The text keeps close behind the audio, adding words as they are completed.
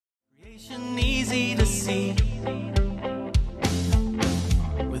Easy to see.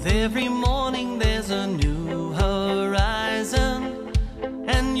 With every morning there's a new horizon,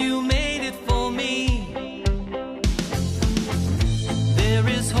 and you made it for me. There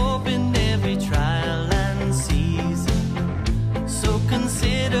is hope in every trial and season, so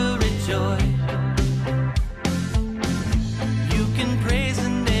consider it joy. You can praise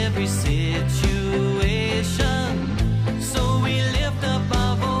in every situation, so we lift up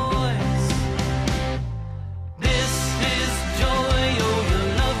our voice.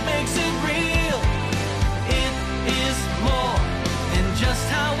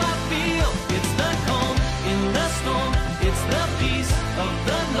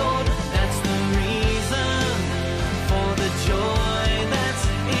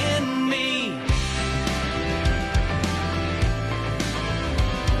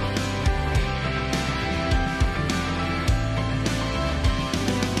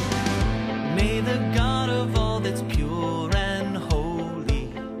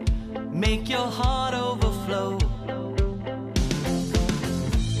 Make your heart overflow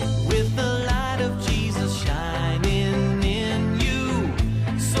with the light of Jesus shining in you,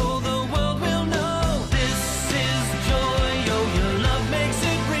 so the world will know this is joy. Oh, your love makes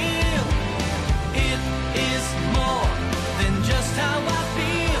it real. It is more than just how I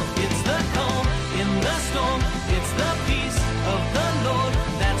feel. It's the calm in the storm. It's the peace of the Lord.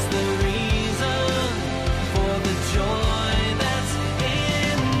 That's the reason for the joy that's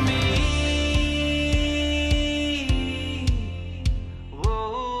in me.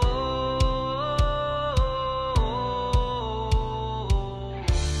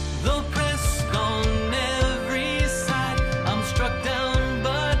 Though pressed on every side, I'm struck down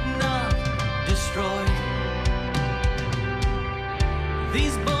but not destroyed.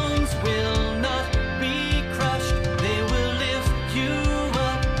 These bones will not be crushed, they will lift you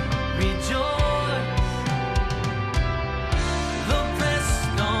up, rejoice. Though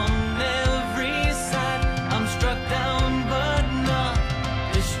pressed on every side, I'm struck down but not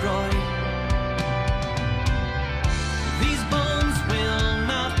destroyed. These bones will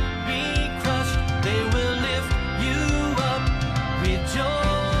not be crushed, they will lift you up, rejoice.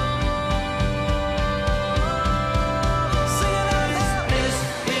 Sing it out loud. This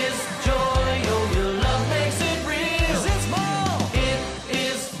is joy, oh, your love makes it real. 'Cause it's more. It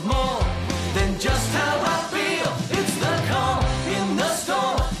is more than just how I feel. It's the calm in the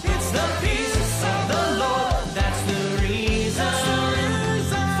storm. It's the peace of the Lord. That's the reason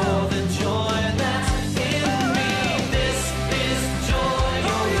for the joy that's in me. This is joy,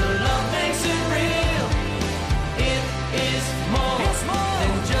 oh, your love makes it real. It is more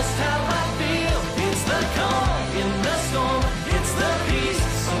than just how I feel. It's the calm in the storm. It's the peace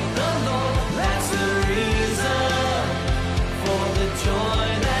of the Lord. That's the reason for the joy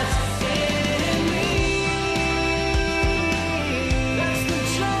that's in me. That's the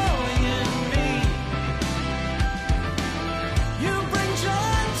joy in me. You bring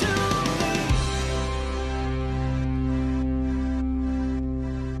joy to me.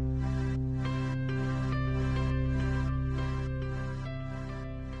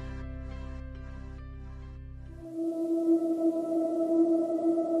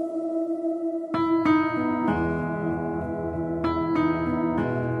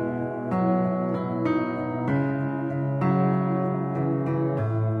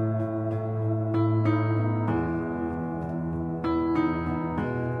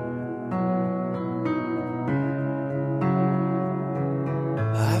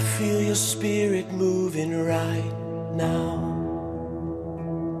 I feel your spirit moving right now.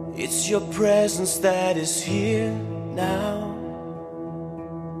 It's your presence that is here now.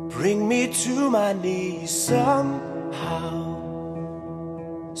 Bring me to my knees somehow.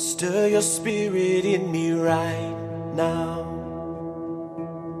 Stir your spirit in me right now.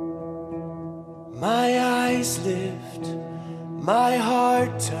 My eyes lift, my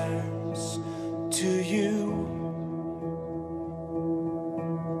heart turns to you.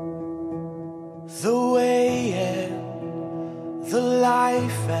 The way and the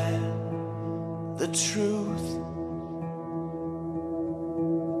life and the truth.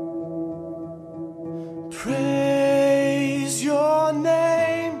 Praise your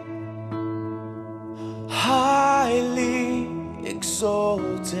name, highly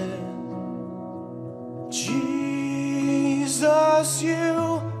exalted. Jesus,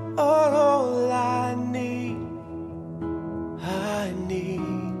 you are all I need. I need.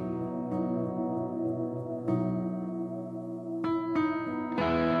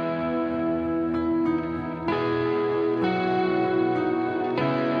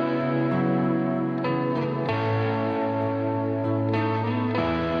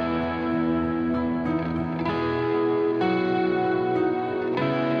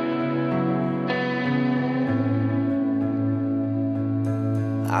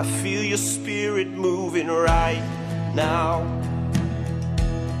 I feel your spirit moving right now.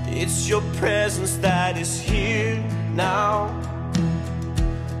 It's your presence that is here now.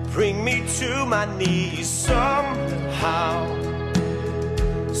 Bring me to my knees somehow.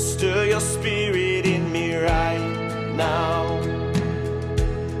 Stir your spirit in me right now.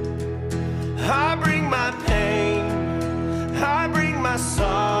 I bring my pain, I bring my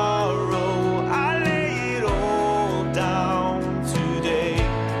sorrow, I lay it all down today.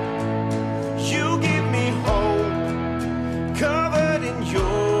 You give me hope, covered in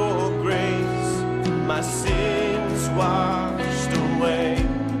your grace, my sins washed away.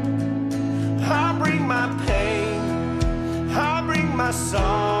 I bring my pain, I bring my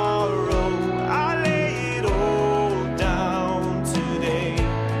sorrow, I lay it all down today.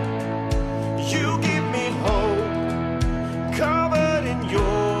 You give me hope, covered in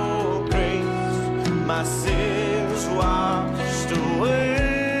your grace, my sins washed away.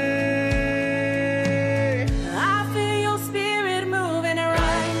 I feel your spirit moving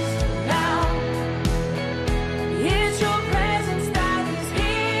right now. It's your presence that is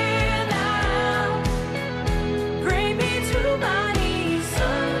here now. Bring me to my knees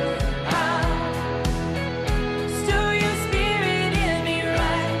somehow. Stir your spirit in me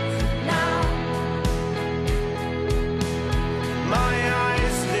right now. My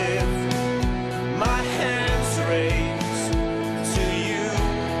eyes lift, my hands raise to you.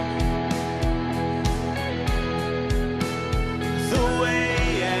 The way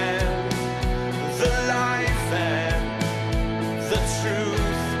and the life and the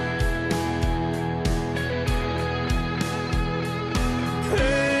truth.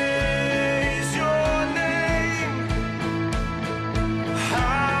 Praise your name,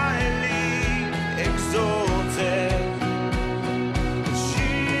 highly exalted.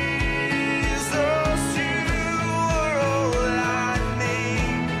 Jesus, you are all I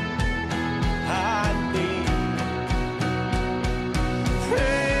need.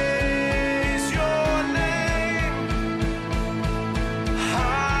 Praise your name,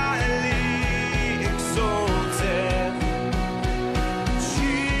 highly exalted.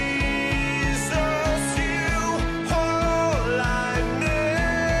 Jesus, you all I need.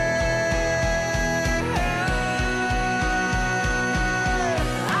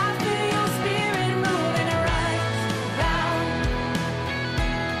 I feel your spirit moving right now.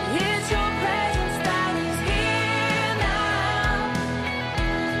 It's your presence that is here now.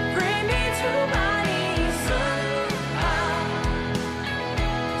 Bring me to my knees somehow.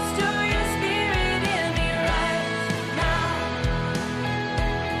 Stir your spirit in me right now.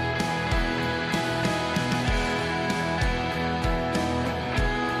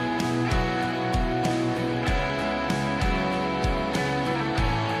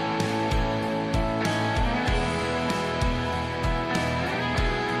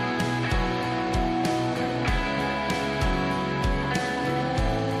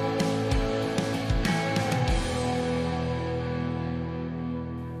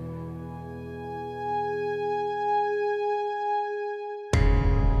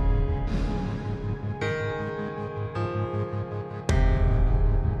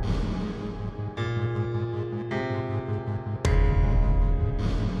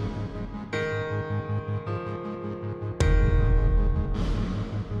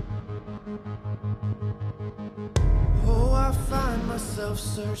 Oh, I find myself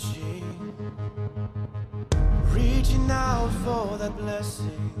searching, reaching out for that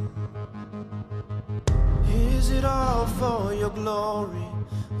blessing. Is it all for your glory,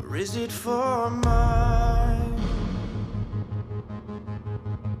 or is it for mine?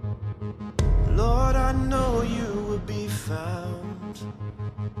 Lord, I know you will be found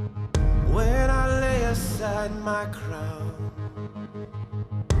when I lay aside my crown.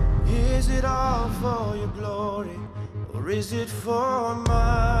 Is it all for your glory, or is it for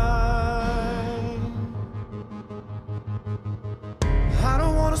mine? I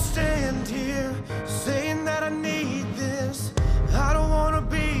don't want to stand here saying that I need this. I don't want to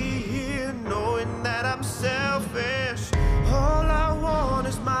be here knowing that I'm selfish. All I want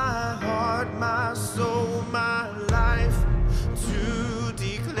is my heart, my soul, my life to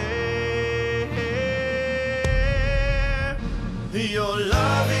declare. Your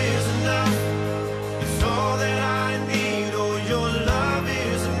love is enough. It's all that I need. Oh, your love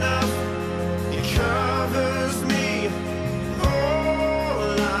is enough. It covers me.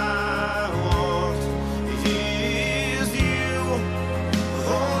 All I want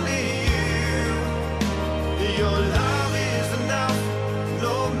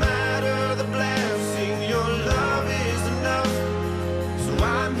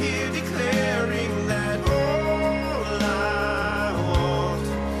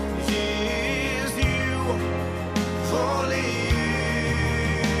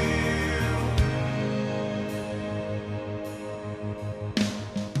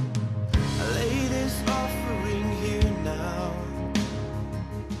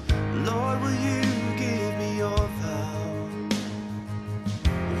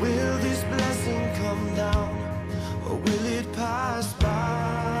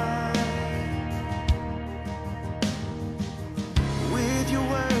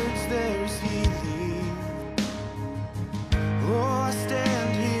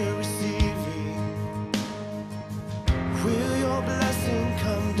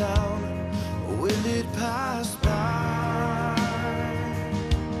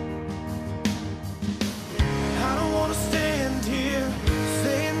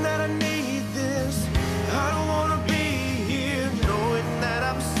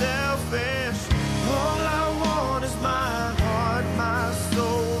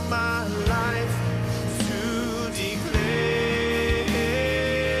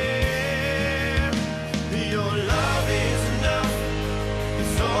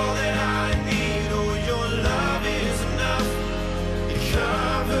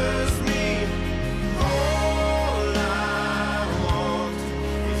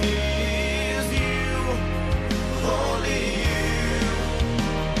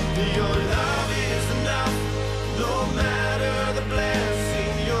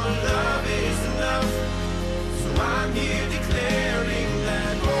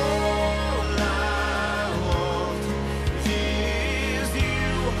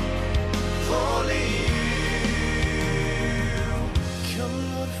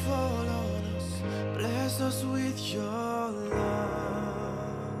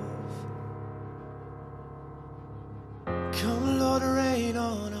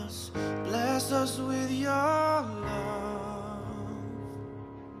us with your love.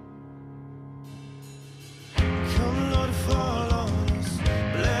 Come, Lord, fall on us.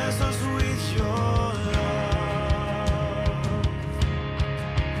 Bless us with your love.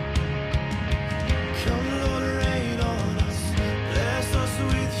 Come, Lord, rain on us. Bless us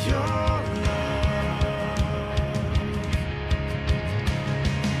with your love.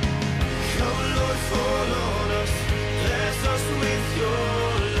 Come, Lord, fall on us. Bless us with your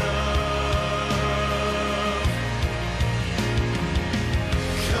love.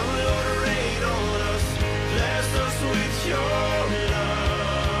 Come, Lord, rain on us. Bless us with your love.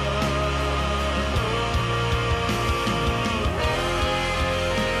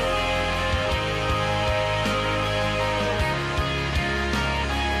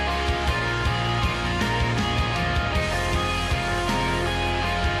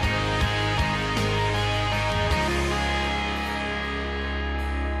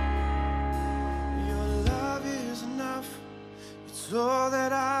 Your love is enough. It's all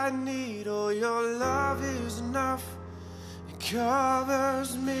that I need. Oh, your love is enough. It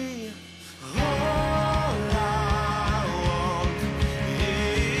covers me. All I want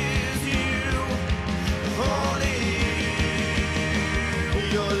is you. Only you.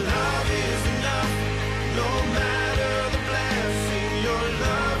 Your love is enough. No matter the blessing, your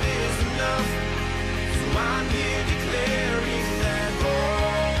love is enough. So I'm here declaring that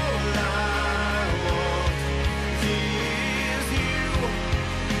all I want is you.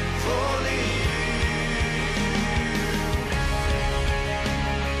 Only you.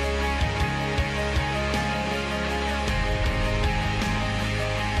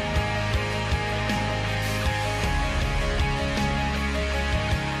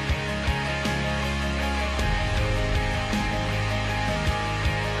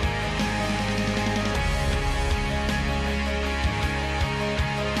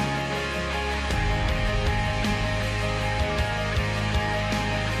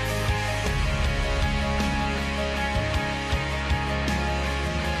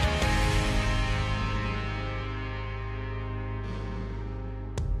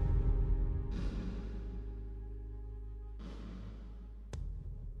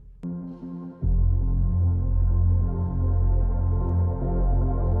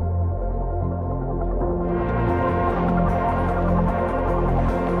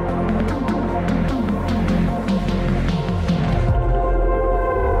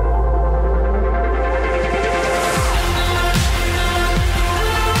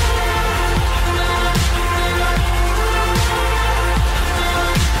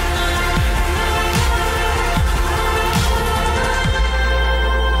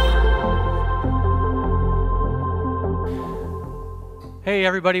 Hey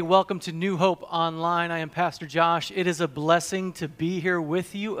everybody, welcome to New Hope Online. I am Pastor Josh. It is a blessing to be here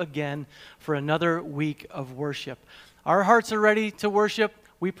with you again for another week of worship. Our hearts are ready to worship.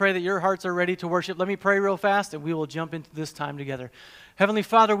 We pray that your hearts are ready to worship. Let me pray real fast and we will jump into this time together. Heavenly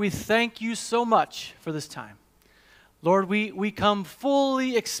Father, we thank you so much for this time. Lord, we come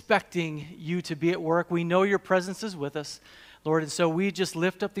fully expecting you to be at work. We know your presence is with us. Lord, and so we just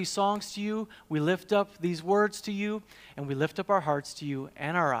lift up these songs to you, we lift up these words to you, and we lift up our hearts to you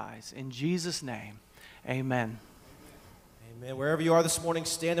and our eyes. In Jesus' name, amen. Amen. Wherever you are this morning,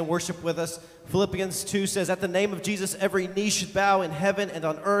 stand and worship with us. Philippians 2 says, at the name of Jesus, every knee should bow in heaven and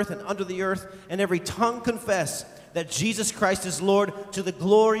on earth and under the earth, and every tongue confess that Jesus Christ is Lord, to the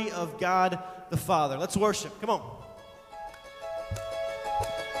glory of God the Father. Let's worship. Come on.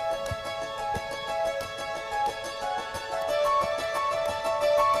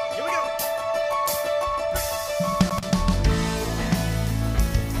 Here we go.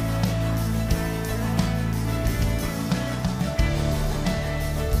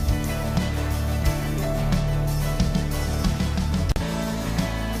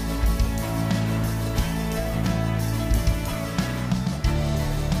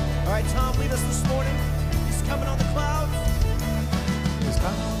 All right, Tom, lead us this morning. He's coming on the clouds. Is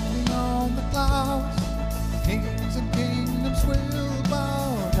coming on the clouds. Kings and kingdoms will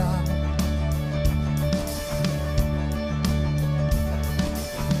bow down.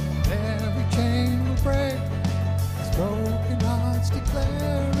 Every chain will break as broken hearts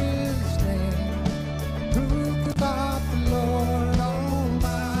declare his name. Who could stop the Lord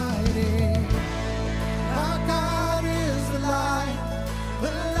Almighty? Our God is the Lion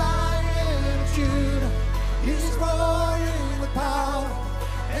of Judah. He's roaring with power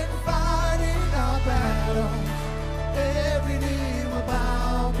and fighting our battles. Every knee will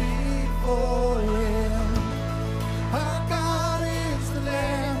bow before him. Our God is the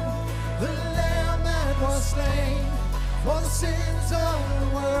Lamb that was slain for the sins of the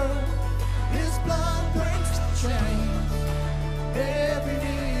world. His blood breaks the chains. Every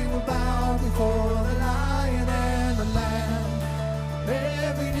knee will bow before the Lion and the Lamb.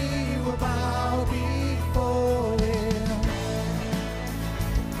 Every knee will bow before Him.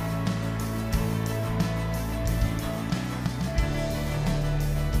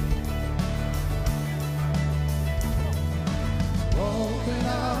 Open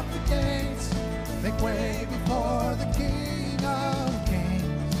up the gates, make way before the King of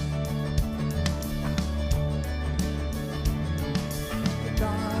Kings. The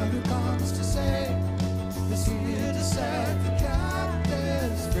God who comes to save is here to set the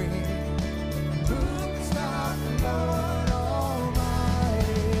captives free. Who can stop the Lord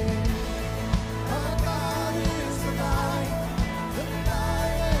Almighty? Our God is the Lion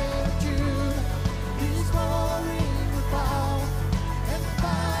of Judah. He's roaring with power and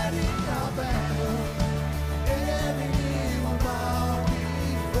fighting our battle. Every knee will bow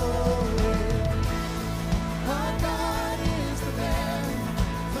before Him. Our God is the Lamb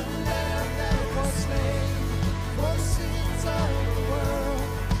that was slain for the sins of the world.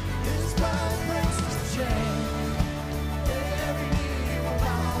 His blood breaks the chain. Every knee will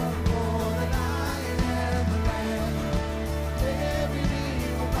bow before the Lion and the Lamb. Every knee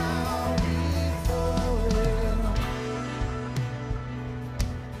will bow before Him.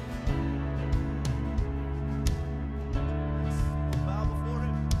 Bow before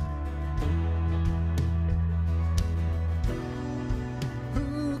Him.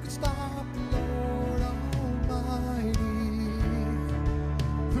 Who can stop the Lord Almighty?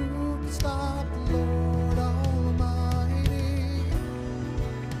 Who can stop the Lord Almighty?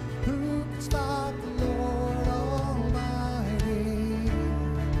 Who can stop the Lord Almighty?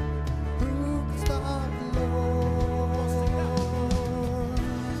 Who can stop the Lord?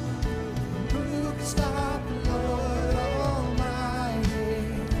 Who can stop the Lord Almighty?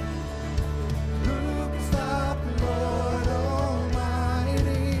 Who can stop the Lord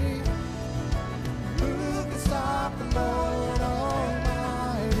Almighty? Who can stop the Lord Almighty?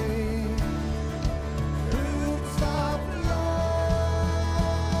 Who can stop the Lord?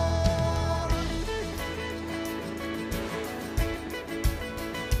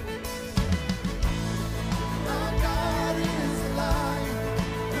 Our God is the Lion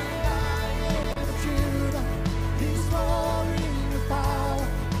of Judah. He's roaring with power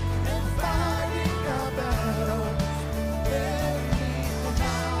and fighting our battles. Every knee will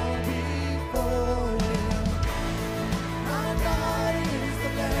bow before Him. Our God is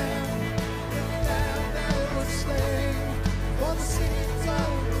the Lamb that was slain for the sins of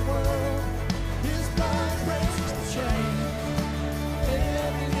the world. His blood breaks the chain.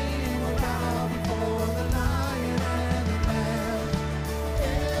 Every knee will bow before the Lion and the Lamb.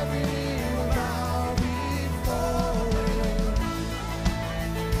 Every knee will bow before Him.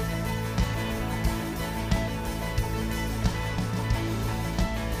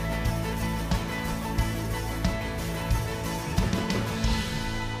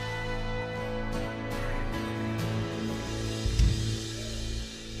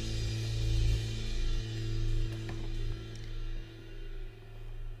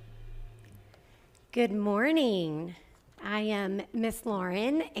 Good morning. I am Miss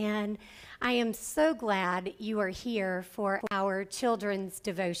Lauren, and I am so glad you are here for our children's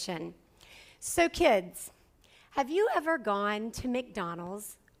devotion. So, kids, have you ever gone to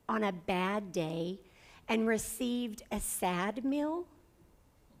McDonald's on a bad day and received a sad meal?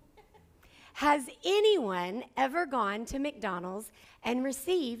 Has anyone ever gone to McDonald's and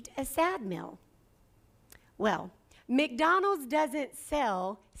received a sad meal? Well, McDonald's doesn't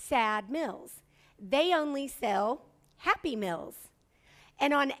sell sad meals. They only sell happy meals.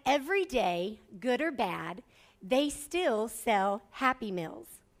 And on every day, good or bad, they still sell happy meals.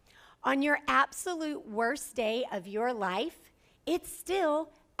 On your absolute worst day of your life, it's still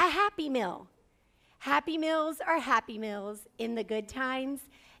a happy meal. Happy meals are happy meals in the good times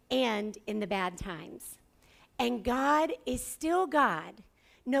and in the bad times. And God is still God,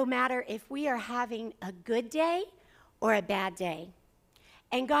 no matter if we are having a good day or a bad day.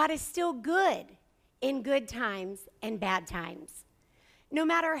 And God is still good in good times and bad times. No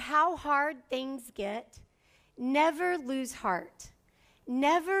matter how hard things get, never lose heart.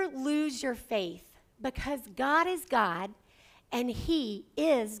 Never lose your faith, because God is God and He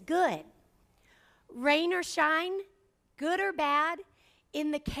is good. Rain or shine, good or bad,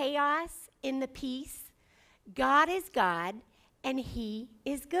 in the chaos, in the peace, God is God and He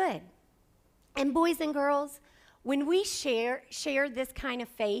is good. And boys and girls, when we share this kind of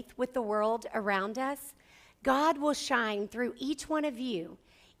faith with the world around us, God will shine through each one of you,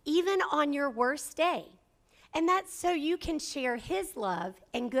 even on your worst day. And that's so you can share His love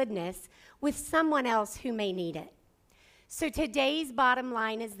and goodness with someone else who may need it. So today's bottom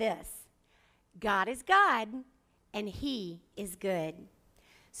line is this: God is God, and He is good.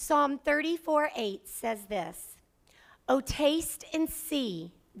 Psalm 34:8 says this: "O taste and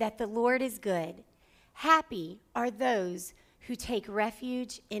see that the Lord is good. Happy are those who take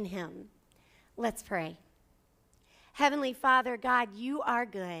refuge in Him." Let's pray. Heavenly Father, God, you are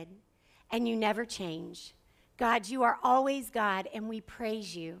good, and you never change. God, you are always God, and we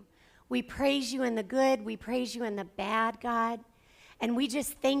praise you. We praise you in the good. We praise you in the bad, God. And we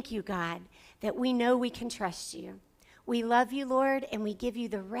just thank you, God, that we know we can trust you. We love you, Lord, and we give you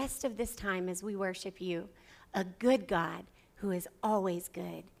the rest of this time as we worship you, a good God who is always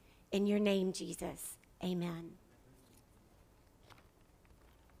good. In your name, Jesus, amen.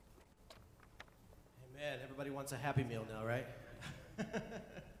 Amen. Everybody wants a Happy Meal now, right?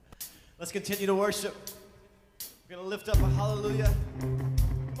 Let's continue to worship. We're going to lift up a hallelujah.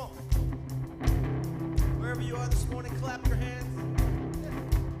 Come on. Wherever you are this morning, clap your hands.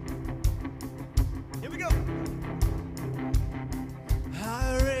 Here we go.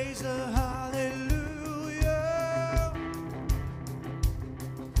 I raise a hallelujah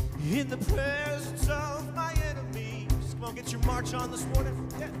in the presence of my enemies. Come on, get your march on this morning.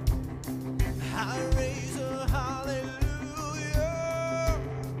 Yeah. I raise a hallelujah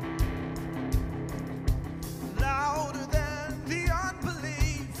louder than the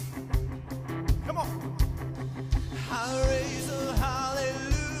unbelief. Come on. I raise a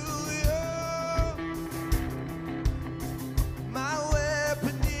hallelujah. My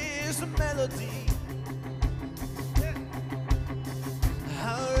weapon is a melody. Yeah.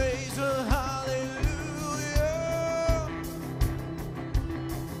 I raise a hallelujah.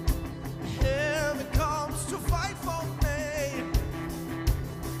 Heaven comes to fight for me.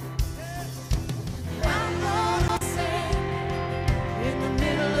 I'm gonna sing in the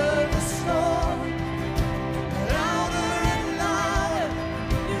middle of the storm, louder and louder.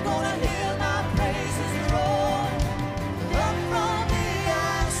 You're gonna hear my praises roar. Up from the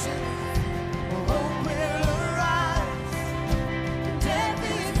ashes, hope will arise. Death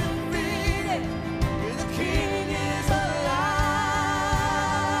is defeated, the King is alive.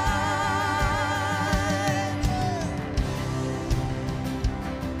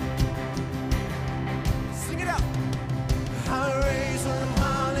 Sing it out. I raise a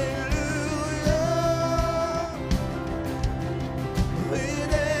hallelujah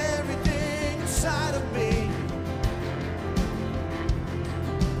with everything inside of me.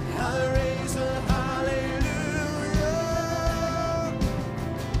 I raise a hallelujah.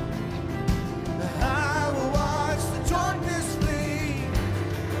 I will watch the darkness flee.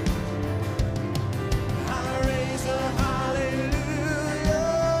 I raise a hallelujah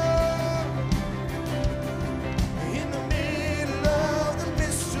in the middle of the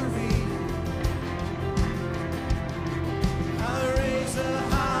mystery. I raise a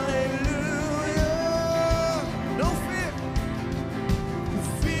hallelujah. No fear. You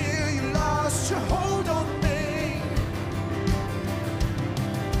fear you lost your hold on me.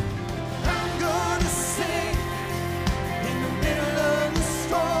 I'm gonna sing in the middle of the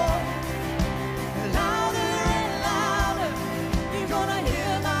storm. Louder and louder, you're gonna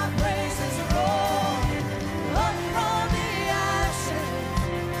hear my praises roar. Up from the ashes,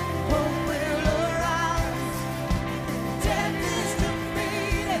 hope will arise. Death is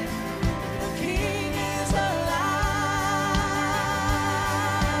defeated, the King is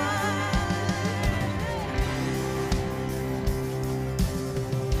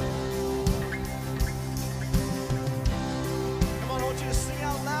Come on, I want you to sing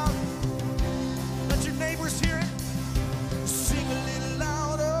out loud. Let your neighbors hear it. Sing a little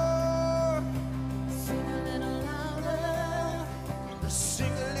louder. Sing a little louder,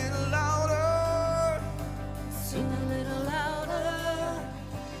 Sing a little louder. sing a little louder,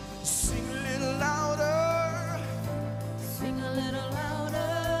 Sing a little louder. sing a little louder.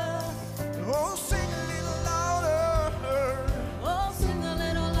 Oh, sing a little louder. Oh, sing a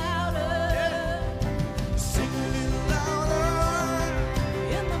little louder. Sing a little louder.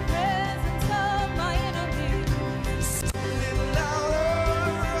 In the presence of my enemies. Sing a little louder.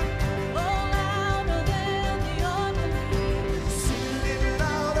 Oh, louder than the unbelief. Sing a little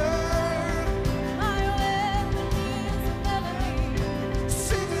louder.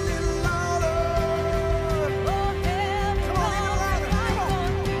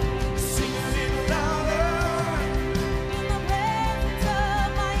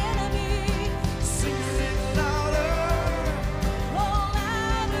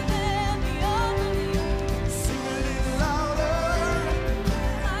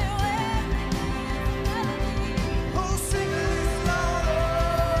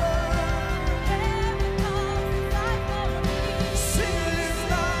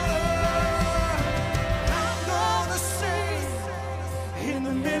 in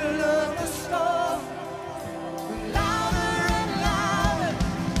the middle of the storm. Louder and louder,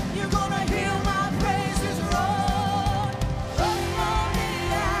 you're gonna hear my praises roar. Up from the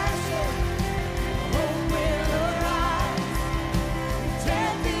ashes, hope will arise.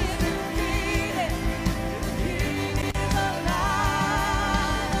 Death is defeated, the King is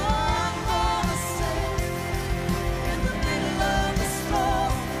alive. Oh, I'm gonna sing in the middle of the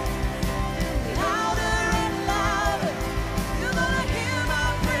storm. Louder and louder, you're gonna hear my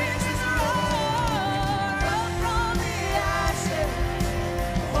praises roar. Up from the ashes,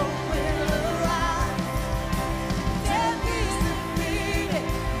 hope will arise. Death is defeated,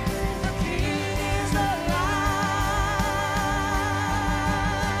 the King is alive.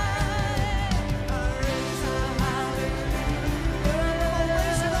 I raise a hallelujah.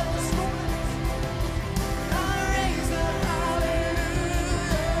 Raise it up this morning. I raise a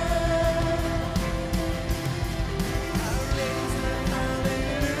hallelujah. I raise a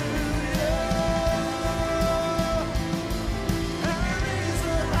hallelujah. I raise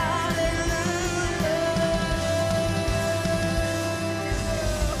a hallelujah.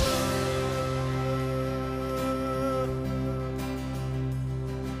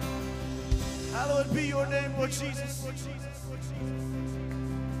 Hallowed be your name, Lord Jesus.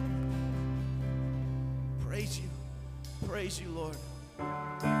 Praise you, Lord.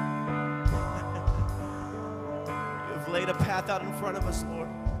 You have laid a path out in front of us, Lord.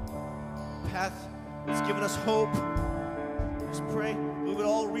 A path that's given us hope. Just pray we would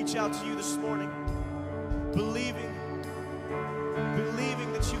all reach out to you this morning, believing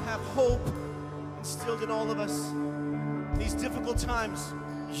that you have hope instilled in all of us. In these difficult times,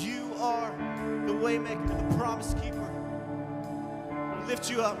 you are the waymaker, the promise keeper. We lift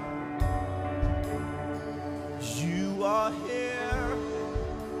you up. You are here,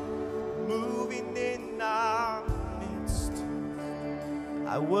 moving in our midst.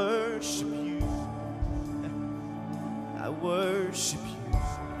 I worship you. I worship you.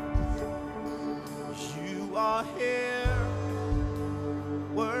 You are here,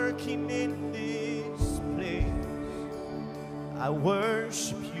 working in this place. I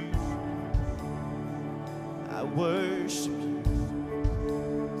worship you. I worship you.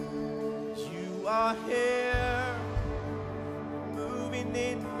 You are here, moving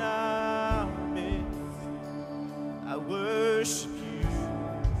in our midst. I worship you.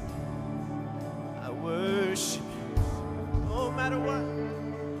 I worship you. No matter what,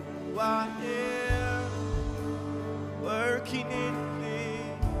 you are here, working in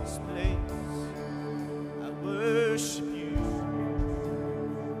this place. I worship you.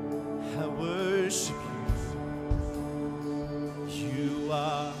 I worship you. You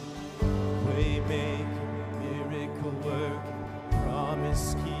are waymaker, miracle work,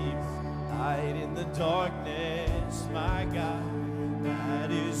 promise keep, light in the darkness, my God,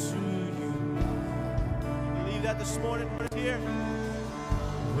 that is who you are. Believe that this morning, right here.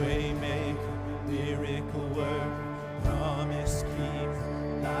 Waymaker, miracle work, promise keep,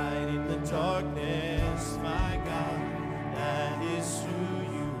 light in the darkness, my God, that is who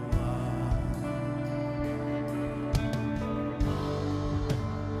you are.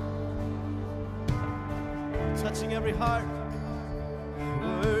 Touching every heart. I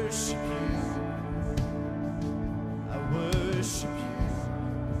worship you. I worship you.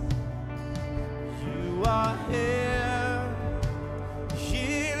 You are here,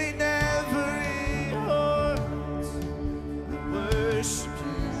 healing every heart. I worship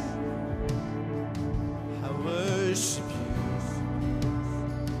you. I worship you.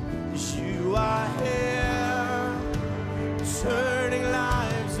 You are here, turning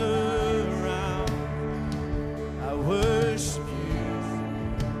lives around. I worship you.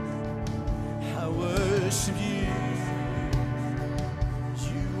 I worship you.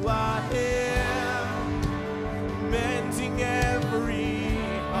 You are here,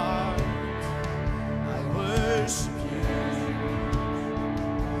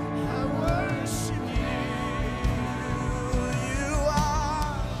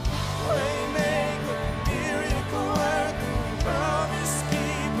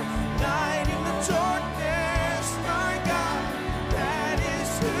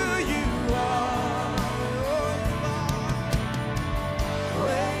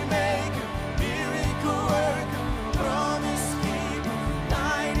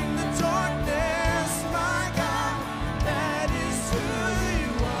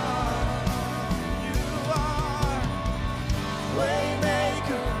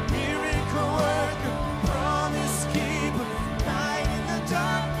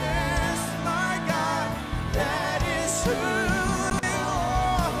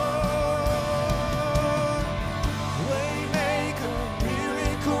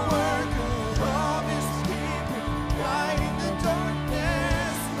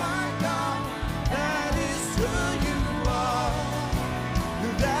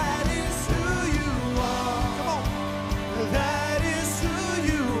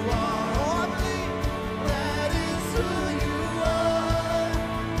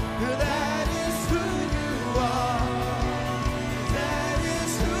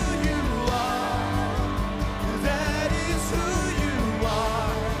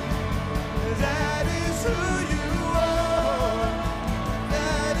 who you are.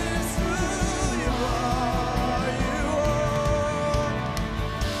 That is who you are. You are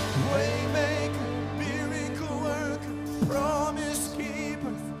waymaker, miracle worker, promise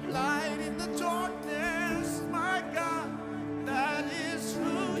keeper, light in the darkness. My God, that is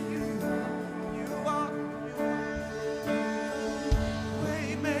who you are. You are.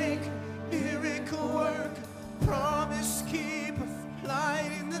 Waymaker, miracle worker, promise keeper,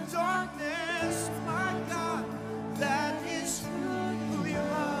 light in the darkness. My God, that is who you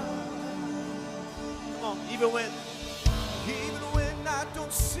are. Come on, even when I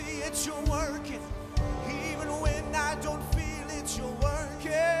don't see it, you're working. Even when I don't feel it, you're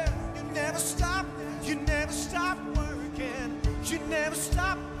working. You never stop working. You never stop working.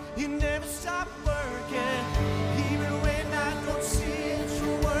 Even when I don't see it,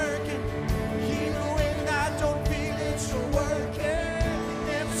 you're working. Even when I don't feel it, you're working. You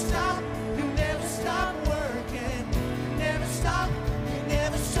never stop working. You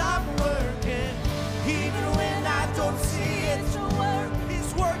never stop working. Even when I don't see it, you're working.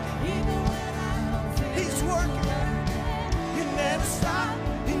 He's working. Even when I don't see He's working. You never stop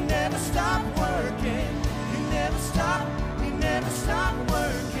working. You never stop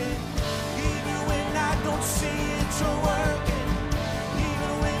working. Even when I don't see it, you're working.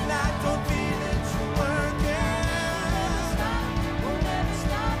 Even when I don't feel it, you're working. You never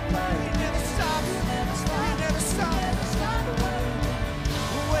stop working. You never stop working.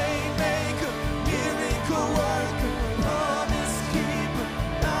 Waymaker, miracle worker, promise keeper,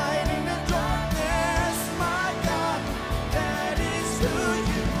 light in the darkness. My God, that is who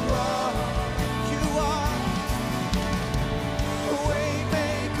you are. You are.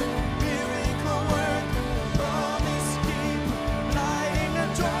 Waymaker, miracle worker, promise keeper, light in the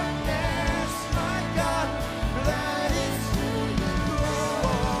darkness. My God, that is who you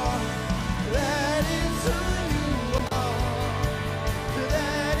are. That is who you are.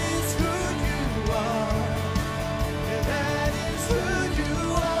 That is who you are. That is who you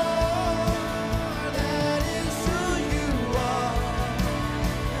are. That is who you are.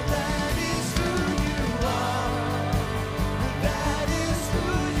 That is who you are. That is who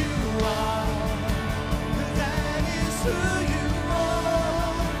you are. That is who you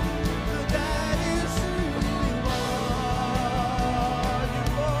are. That is who you are.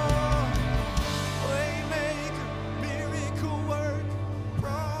 Waymaker, miracle worker,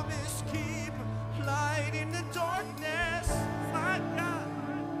 promise keeper, light in the darkness. My God,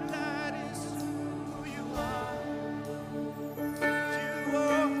 that is who you are. You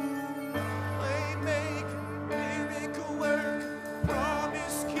are. Waymaker, miracle worker,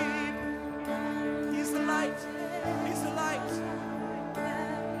 promise keeper. He's the light. He's the light.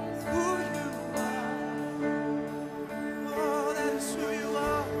 Who you are. Oh, that is who you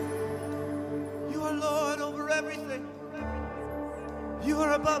are. You are Lord over everything. You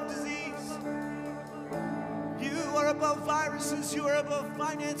are above disease. You are above viruses. You are above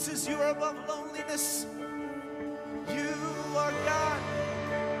finances. You are above loneliness. You are God.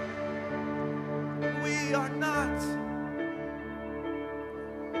 We are not.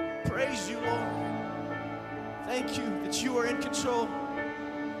 Praise you, Lord. Thank you that you are in control.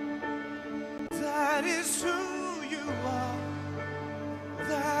 That is who you are.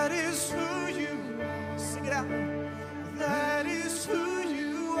 That is who you are. Sing it out. That is who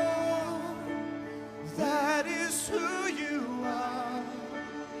you are. That is who you are.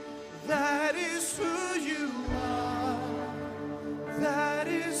 That is who you are. That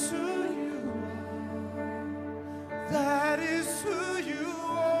is who you are. That is who you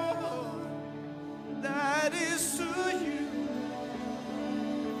are. That is who you are.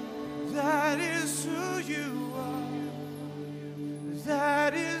 That is who you are.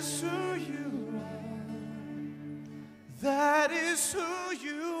 That is who you are. That is who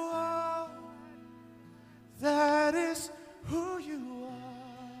you are. That is who you are.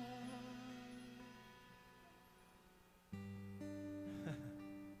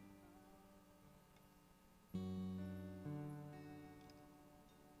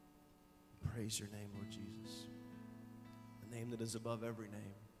 Praise your name, Lord Jesus. The name that is above every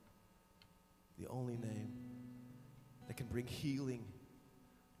name. The only name that can bring healing,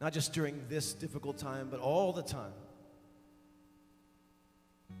 not just during this difficult time, but all the time.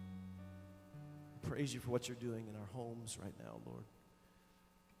 Praise you for what you're doing in our homes right now, Lord.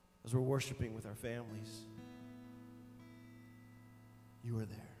 As we're worshiping with our families, you are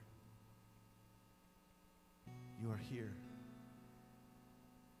there. You are here.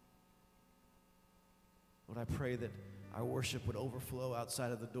 Lord, I pray that our worship would overflow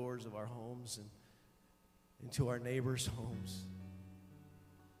outside of the doors of our homes and into our neighbors' homes.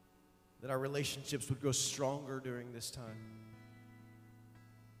 that our relationships would grow stronger during this time.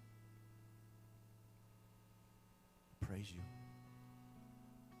 Praise you.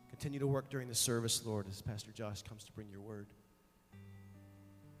 Continue to work during the service, Lord, as Pastor Josh comes to bring your word.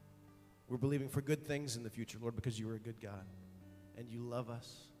 We're believing for good things in the future, Lord, because you are a good God, and you love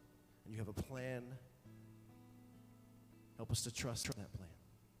us, and you have a plan. Help us to trust in that plan.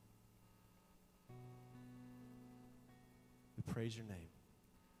 We praise your name,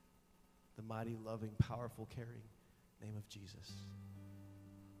 the mighty, loving, powerful, caring name of Jesus.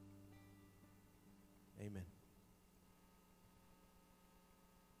 Amen.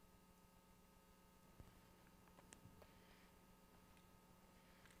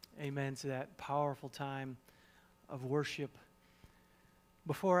 Amen to that powerful time of worship.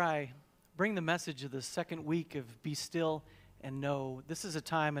 Before I bring the message of the second week of Be Still and Know, this is a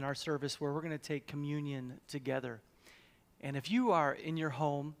time in our service where we're going to take communion together. And if you are in your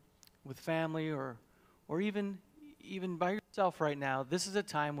home with family or even by yourself right now, this is a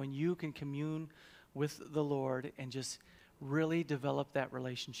time when you can commune with the Lord and just really develop that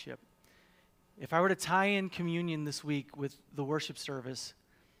relationship. If I were to tie in communion this week with the worship service,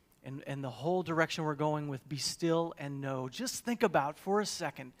 and the whole direction we're going with Be Still and Know, just think about for a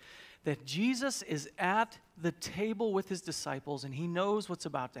second that Jesus is at the table with his disciples and he knows what's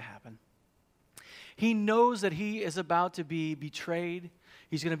about to happen. He knows that he is about to be betrayed.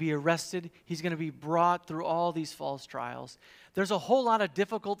 He's going to be arrested. He's going to be brought through all these false trials. There's a whole lot of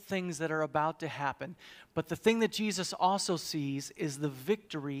difficult things that are about to happen. But the thing that Jesus also sees is the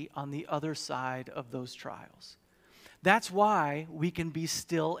victory on the other side of those trials. That's why we can be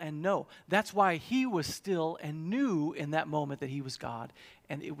still and know. That's why he was still and knew in that moment that he was God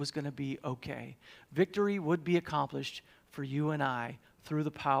and it was going to be okay. Victory would be accomplished for you and I through the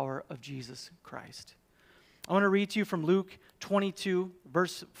power of Jesus Christ. I want to read to you from Luke 22,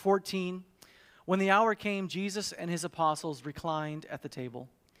 verse 14. When the hour came, Jesus and his apostles reclined at the table.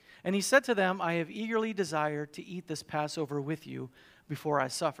 And he said to them, I have eagerly desired to eat this Passover with you before I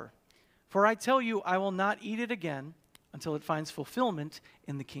suffer. For I tell you, I will not eat it again until it finds fulfillment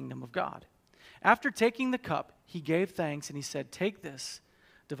in the kingdom of God. After taking the cup, he gave thanks and he said, take this,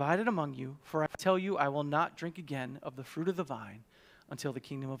 divide it among you, for I tell you, I will not drink again of the fruit of the vine until the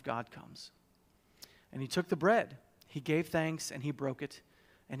kingdom of God comes. And he took the bread, he gave thanks and he broke it,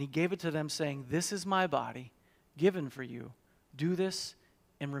 and he gave it to them saying, this is my body given for you. Do this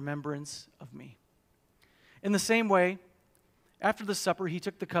in remembrance of me. In the same way, after the supper, he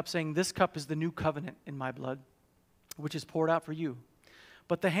took the cup saying, this cup is the new covenant in my blood, which is poured out for you.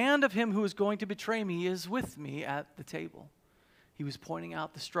 But the hand of him who is going to betray me is with me at the table. He was pointing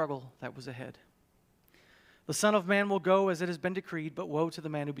out the struggle that was ahead. The Son of Man will go as it has been decreed, but woe to the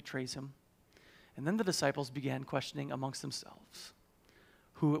man who betrays him. And then the disciples began questioning amongst themselves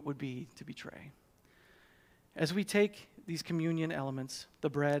who it would be to betray. As we take these communion elements, the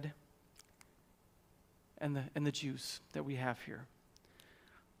bread and the juice that we have here,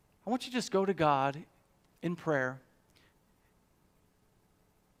 I want you to just go to God in prayer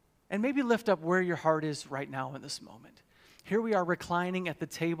and maybe lift up where your heart is right now in this moment. Here we are reclining at the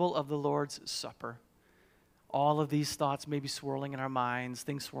table of the Lord's Supper. All of these thoughts may be swirling in our minds,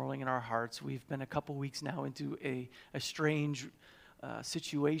 things swirling in our hearts. We've been a couple weeks now into a strange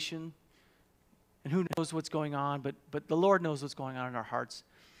situation. And who knows what's going on, but the Lord knows what's going on in our hearts.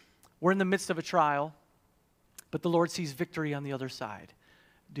 We're in the midst of a trial, but the Lord sees victory on the other side.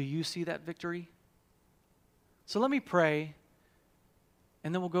 Do you see that victory? So let me pray,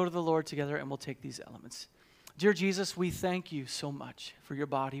 and then we'll go to the Lord together and we'll take these elements. Dear Jesus, we thank you so much for your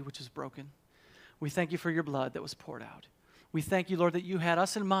body, which is broken. We thank you for your blood that was poured out. We thank you, Lord, that you had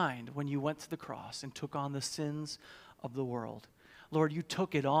us in mind when you went to the cross and took on the sins of the world. Lord, you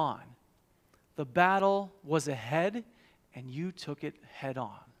took it on. The battle was ahead, and you took it head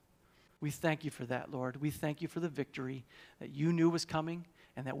on. We thank you for that, Lord. We thank you for the victory that you knew was coming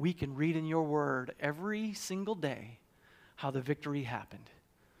and that we can read in your word every single day how the victory happened.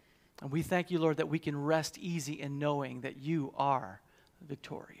 And we thank you, Lord, that we can rest easy in knowing that you are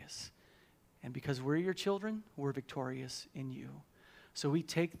victorious. And because we're your children, we're victorious in you. So we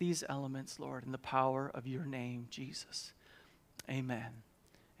take these elements, Lord, in the power of your name, Jesus. Amen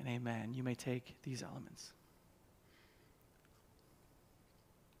and amen. You may take these elements.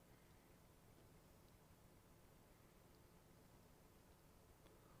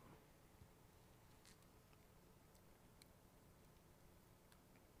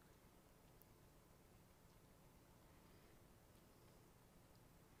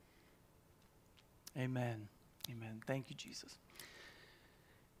 Amen. Amen. Thank you, Jesus.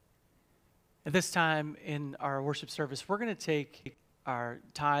 At this time in our worship service, we're going to take our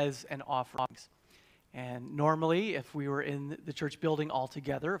tithes and offerings. And normally, if we were in the church building all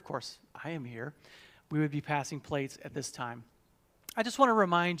together, of course, I am here, we would be passing plates at this time. I just want to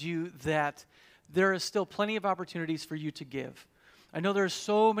remind you that there is still plenty of opportunities for you to give. I know there's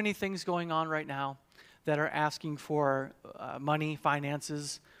so many things going on right now that are asking for money,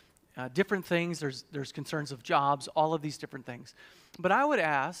 finances, different things. There's concerns of jobs, all of these different things. But I would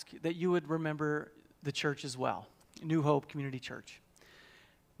ask that you would remember the church as well, New Hope Community Church.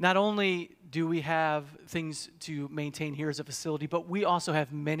 Not only do we have things to maintain here as a facility, but we also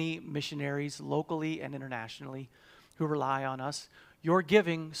have many missionaries locally and internationally who rely on us. Your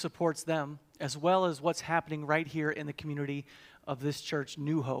giving supports them, as well as what's happening right here in the community of this church,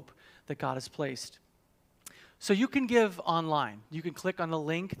 New Hope, that God has placed. So you can give online. You can click on the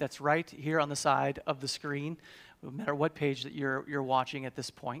link that's right here on the side of the screen, no matter what page that you're watching at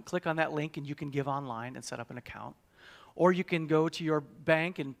this point. Click on that link and you can give online and set up an account. Or you can go to your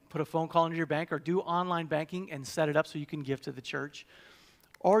bank and put a phone call into your bank, or do online banking and set it up so you can give to the church.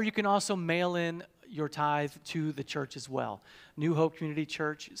 Or you can also mail in your tithe to the church as well. New Hope Community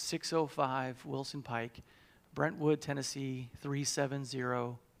Church, 605 Wilson Pike, Brentwood, Tennessee,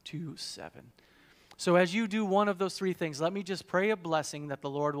 37027. So as you do one of those three things, let me just pray a blessing that the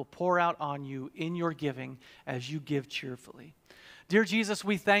Lord will pour out on you in your giving as you give cheerfully. Dear Jesus,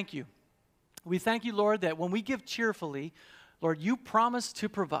 we thank you. We thank you, Lord, that when we give cheerfully, Lord, you promise to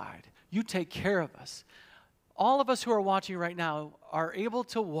provide. You take care of us. All of us who are watching right now are able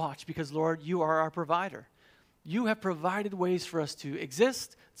to watch because, Lord, you are our provider. You have provided ways for us to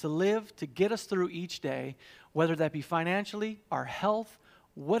exist, to live, to get us through each day, whether that be financially, our health,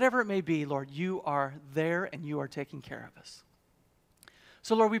 whatever it may be, Lord, you are there and you are taking care of us.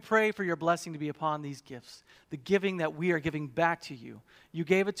 So, Lord, we pray for your blessing to be upon these gifts, the giving that we are giving back to you. You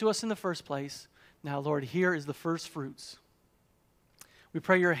gave it to us in the first place. Now, Lord, here is the first fruits. We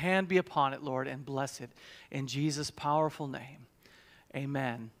pray your hand be upon it, Lord, and bless it in Jesus' powerful name.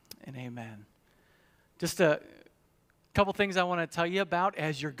 Amen and amen. Just a couple things I want to tell you about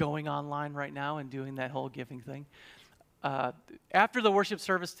as you're going online right now and doing that whole giving thing. After the worship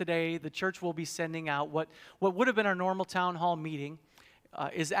service today, the church will be sending out what would have been our normal town hall meeting.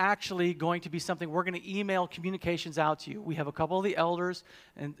 Is actually going to be something we're going to email communications out to you. We have a couple of the elders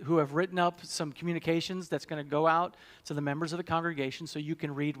who have written up some communications that's going to go out to the members of the congregation so you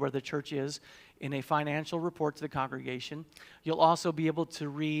can read where the church is in a financial report to the congregation. You'll also be able to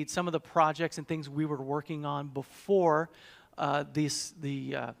read some of the projects and things we were working on before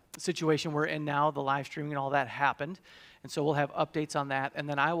the situation we're in now, the live streaming and all that happened. And so we'll have updates on that. And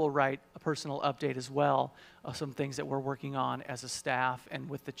then I will write a personal update as well of some things that we're working on as a staff and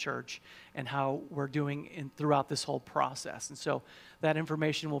with the church and how we're doing throughout this whole process. And so that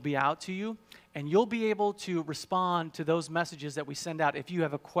information will be out to you. And you'll be able to respond to those messages that we send out. If you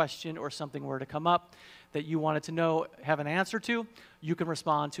have a question or something were to come up that you wanted to know, have an answer to, you can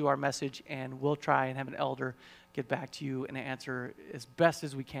respond to our message and we'll try and have an elder get back to you and answer as best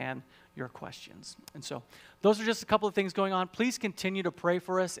as we can your questions. And so those are just a couple of things going on. Please continue to pray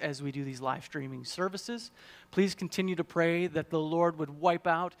for us as we do these live streaming services. Please continue to pray that the Lord would wipe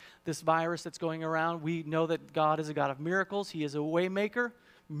out this virus that's going around. We know that God is a God of miracles. He is a way maker,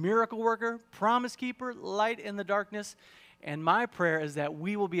 miracle worker, promise keeper, light in the darkness. And my prayer is that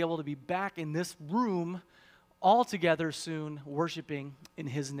we will be able to be back in this room all together soon, worshiping in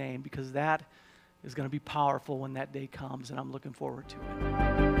his name, because that is going to be powerful when that day comes, and I'm looking forward to it.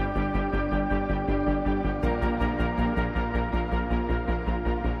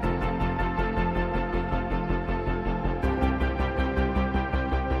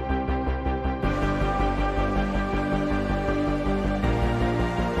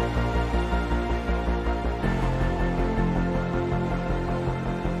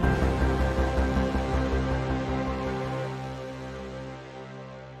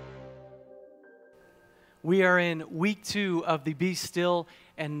 We are in week 2 of the Be Still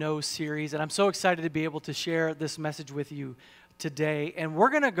and Know series, and I'm so excited to be able to share this message with you today. And we're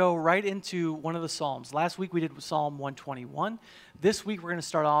going to go right into one of the Psalms. Last week we did Psalm 121. This week we're going to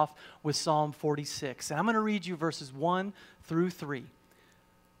start off with Psalm 46. And I'm going to read you verses 1 through 3.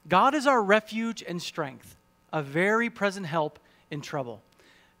 God is our refuge and strength, a very present help in trouble.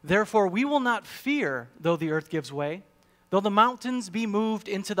 Therefore we will not fear though the earth gives way, though the mountains be moved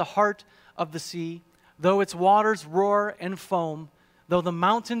into the heart of the sea, though its waters roar and foam, though the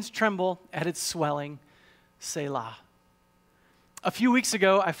mountains tremble at its swelling, Selah. A few weeks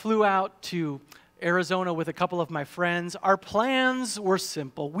ago, I flew out to Arizona with a couple of my friends. Our plans were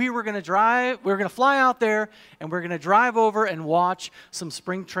simple. We were going to fly out there, and we're going to drive over and watch some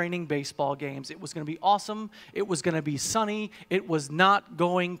spring training baseball games. It was going to be awesome. It was going to be sunny. It was not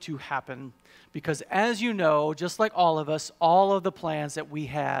going to happen because, as you know, just like all of us, all of the plans that we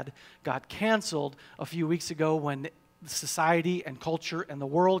had got canceled a few weeks ago when society and culture and the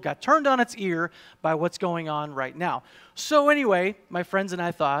world got turned on its ear by what's going on right now. So anyway, my friends and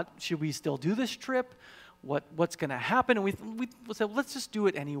I thought, should we still do this trip? What's going to happen? And we said, let's just do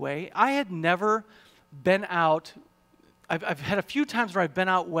it anyway. I had never been out. I've had a few times where I've been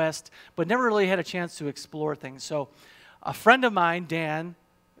out west, but never really had a chance to explore things. So a friend of mine, Dan,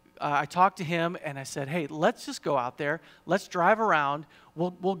 I talked to him and I said, hey, let's just go out there. Let's drive around.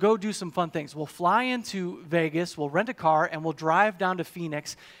 We'll go do some fun things. We'll fly into Vegas, we'll rent a car, and we'll drive down to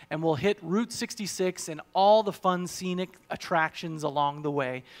Phoenix, and we'll hit Route 66 and all the fun scenic attractions along the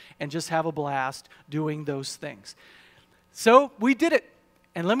way and just have a blast doing those things. So we did it.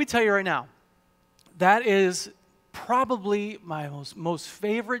 And let me tell you right now, that is probably my most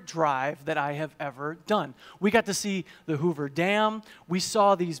favorite drive that I have ever done. We got to see the Hoover Dam. We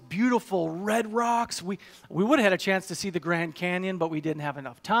saw these beautiful red rocks. We would have had a chance to see the Grand Canyon, but we didn't have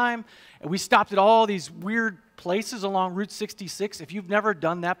enough time. And we stopped at all these weird places along Route 66. If you've never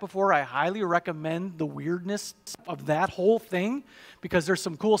done that before, I highly recommend the weirdness of that whole thing because there's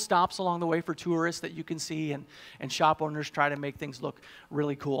some cool stops along the way for tourists that you can see, and shop owners try to make things look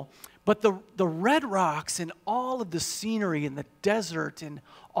really cool. But the red rocks and all of the scenery and the desert and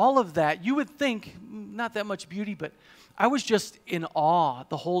all of that, you would think not that much beauty, but I was just in awe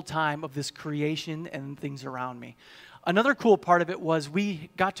the whole time of this creation and things around me. Another cool part of it was we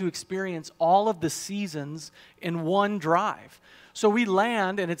got to experience all of the seasons in one drive. So we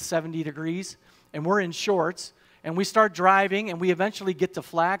land and it's 70 degrees and we're in shorts and we start driving and we eventually get to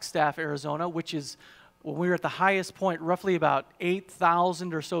Flagstaff, Arizona, which is, when we were at the highest point, roughly about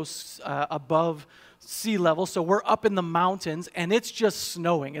 8,000 or so above sea level. So we're up in the mountains, and it's just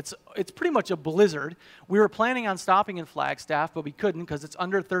snowing. It's pretty much a blizzard. We were planning on stopping in Flagstaff, but we couldn't because it's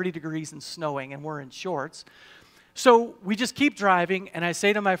under 30 degrees and snowing, and we're in shorts. So we just keep driving, and I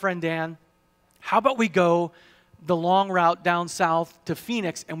say to my friend Dan, how about we go the long route down south to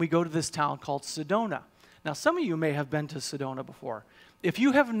Phoenix, and we go to this town called Sedona. Now, some of you may have been to Sedona before. If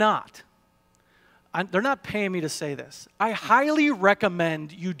you have not, they're not paying me to say this. I highly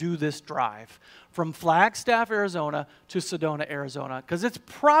recommend you do this drive from Flagstaff, Arizona to Sedona, Arizona, because it's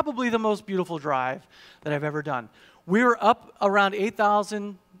probably the most beautiful drive that I've ever done. We were up around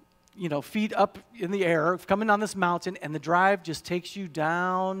 8,000 feet up in the air, coming on this mountain, and the drive just takes you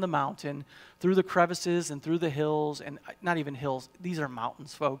down the mountain, through the crevices and through the hills, and not even hills, these are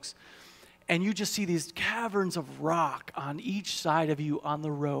mountains, folks. And you just see these caverns of rock on each side of you on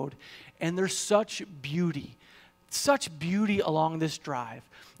the road. And there's such beauty along this drive.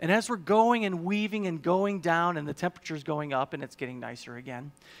 And as we're going and weaving and going down and the temperature's going up and it's getting nicer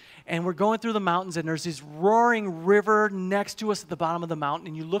again, and we're going through the mountains and there's this roaring river next to us at the bottom of the mountain,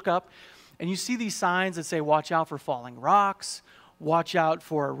 and you look up and you see these signs that say, watch out for falling rocks, watch out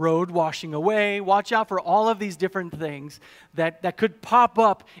for a road washing away, watch out for all of these different things that could pop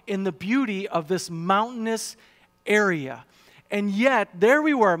up in the beauty of this mountainous area. And yet, there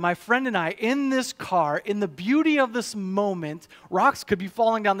we were, my friend and I, in this car, in the beauty of this moment. Rocks could be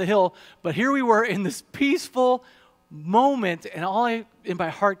falling down the hill, but here we were in this peaceful moment, and all I, in my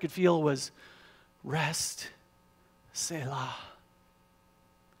heart, could feel was rest, Selah.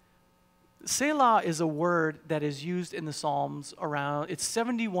 Selah is a word that is used in the Psalms it's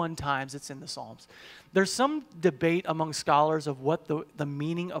 71 times it's in the Psalms. There's some debate among scholars of what the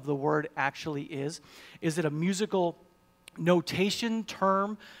meaning of the word actually is. Is it a musical notation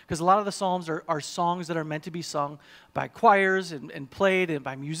term? Because a lot of the Psalms are songs that are meant to be sung by choirs and played and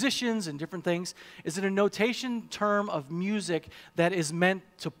by musicians and different things. Is it a notation term of music that is meant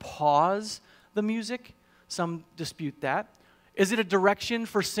to pause the music? Some dispute that. Is it a direction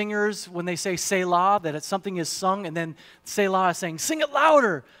for singers when they say Selah, that something is sung and then Selah is saying, sing it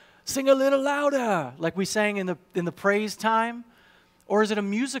louder, sing a little louder, like we sang in the praise time? Or is it a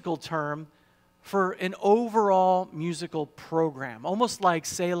musical term for an overall musical program? Almost like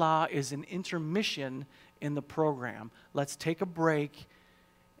Selah is an intermission in the program. Let's take a break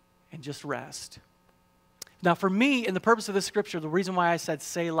and just rest. Now, for me, in the purpose of this scripture, the reason why I said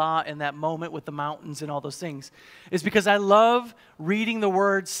Selah in that moment with the mountains and all those things is because I love reading the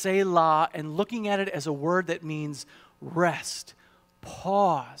word Selah and looking at it as a word that means rest,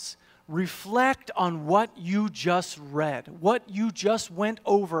 pause, reflect on what you just read, what you just went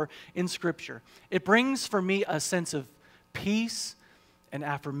over in scripture. It brings for me a sense of peace and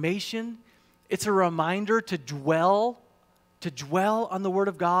affirmation. It's a reminder to dwell on the Word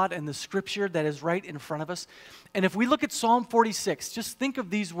of God and the Scripture that is right in front of us. And if we look at Psalm 46, just think of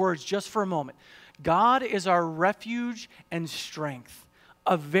these words just for a moment. God is our refuge and strength,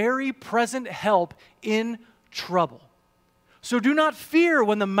 a very present help in trouble. So do not fear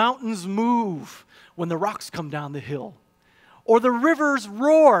when the mountains move, when the rocks come down the hill, or the rivers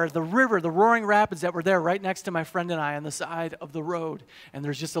roar, the roaring rapids that were there right next to my friend and I on the side of the road. And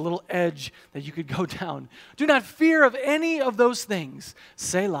there's just a little edge that you could go down. Do not fear of any of those things.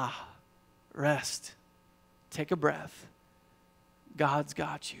 Selah, rest, take a breath. God's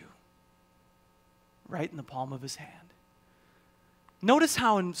got you right in the palm of his hand. Notice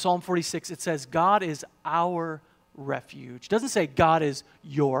how in Psalm 46 it says God is our refuge. It doesn't say God is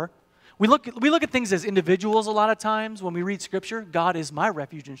your. We look at things as individuals a lot of times when we read Scripture. God is my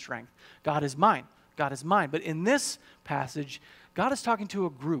refuge and strength. God is mine. God is mine. But in this passage, God is talking to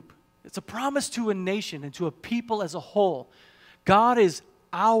a group. It's a promise to a nation and to a people as a whole. God is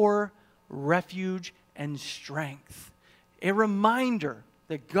our refuge and strength. A reminder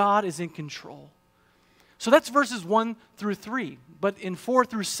that God is in control. So that's verses 1 through 3. But in 4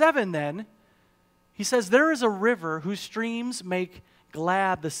 through 7 then, he says, there is a river whose streams make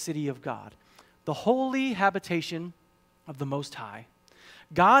glad the city of God, the holy habitation of the Most High.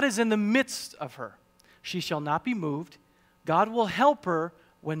 God is in the midst of her. She shall not be moved. God will help her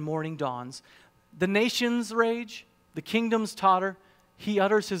when morning dawns. The nations rage, the kingdoms totter. He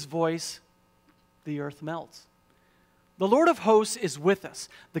utters his voice, the earth melts. The Lord of hosts is with us.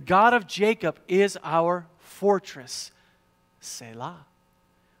 The God of Jacob is our fortress. Selah.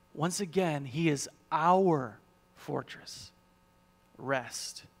 Once again, he is our fortress.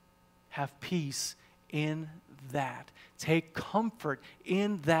 Rest. Have peace in that. Take comfort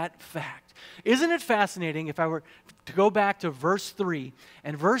in that fact. Isn't it fascinating if I were to go back to verse 3,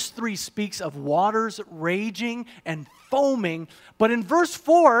 and verse 3 speaks of waters raging and foaming, but in verse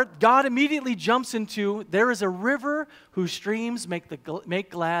 4, God immediately jumps into, there is a river whose streams make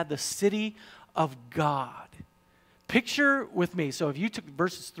glad the city of God. Picture with me, so if you took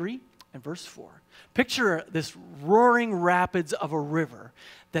verses 3 and verse 4, picture this roaring rapids of a river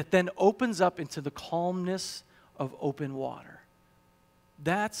that then opens up into the calmness of open water.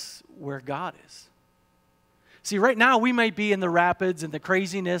 That's where God is. See, right now we might be in the rapids and the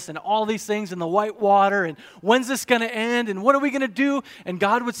craziness and all these things and the white water and when's this going to end and what are we going to do? And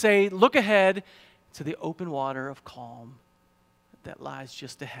God would say, look ahead to the open water of calm that lies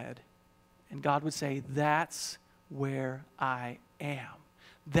just ahead. And God would say, that's where I am.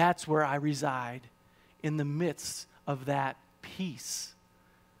 That's where I reside, in the midst of that peace.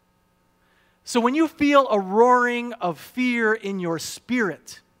 So when you feel a roaring of fear in your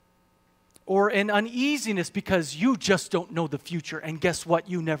spirit, or an uneasiness because you just don't know the future, and guess what?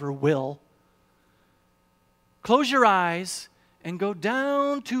 You never will. Close your eyes and go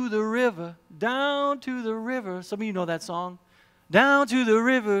down to the river, down to the river. Some of you know that song. Down to the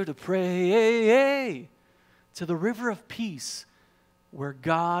river to pray, to the river of peace where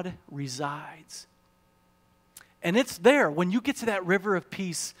God resides. And it's there, when you get to that river of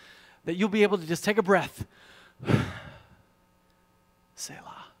peace, that you'll be able to just take a breath.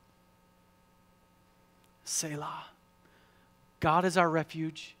 Selah. Selah. God is our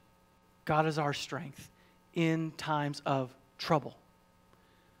refuge. God is our strength in times of trouble.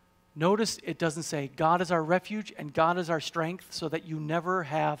 Notice it doesn't say God is our refuge and God is our strength so that you never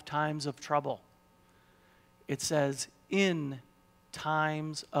have times of trouble. It says in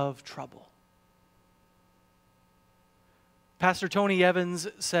times of trouble. Pastor Tony Evans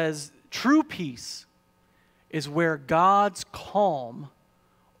says, true peace is where God's calm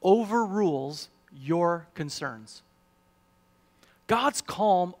overrules your concerns. God's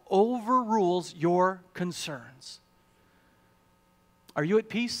calm overrules your concerns. Are you at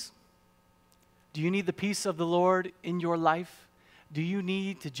peace? Do you need the peace of the Lord in your life? Do you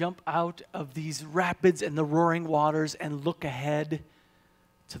need to jump out of these rapids and the roaring waters and look ahead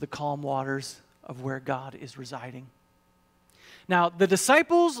to the calm waters of where God is residing? Now, the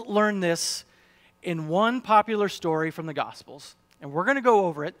disciples learned this in one popular story from the Gospels, and we're going to go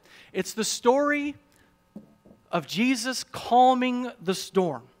over it. It's the story of Jesus calming the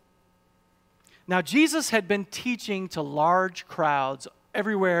storm. Now, Jesus had been teaching to large crowds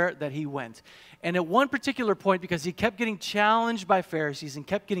everywhere that he went. And at one particular point, because he kept getting challenged by Pharisees and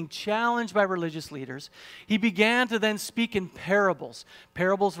kept getting challenged by religious leaders, he began to then speak in parables.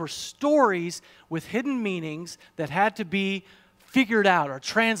 Parables were stories with hidden meanings that had to be figured out or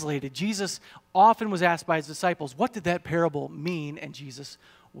translated. Jesus often was asked by his disciples, what did that parable mean? And Jesus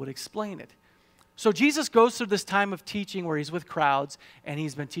would explain it. So Jesus goes through this time of teaching where he's with crowds, and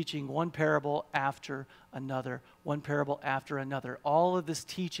he's been teaching one parable after another, one parable after another. All of this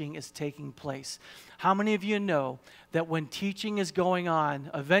teaching is taking place. How many of you know that when teaching is going on,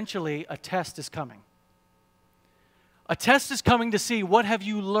 eventually a test is coming? A test is coming to see what have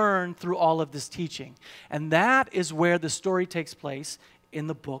you learned through all of this teaching. And that is where the story takes place in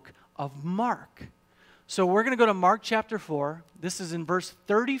the book of Mark. So we're going to go to Mark chapter 4. This is in verse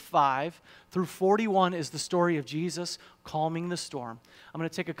 35 through 41 is the story of Jesus calming the storm. I'm going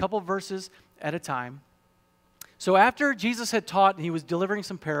to take a couple verses at a time. So after Jesus had taught and he was delivering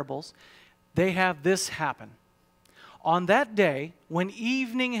some parables, they have this happen. On that day, when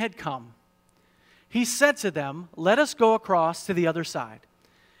evening had come, he said to them, "Let us go across to the other side."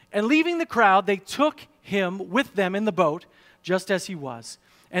 And leaving the crowd, they took him with them in the boat, just as he was.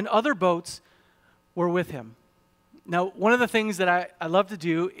 And other boats were with him. Now, one of the things that I love to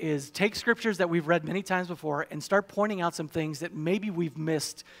do is take scriptures that we've read many times before and start pointing out some things that maybe we've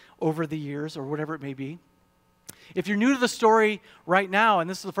missed over the years or whatever it may be. If you're new to the story right now, and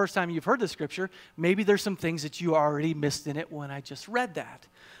this is the first time you've heard the scripture, maybe there's some things that you already missed in it when I just read that.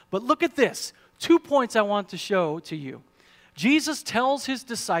 But look at this. 2 points I want to show to you. Jesus tells his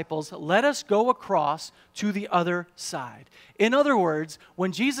disciples, "Let us go across to the other side." In other words,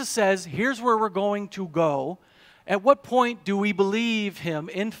 when Jesus says, "Here's where we're going to go," at what point do we believe him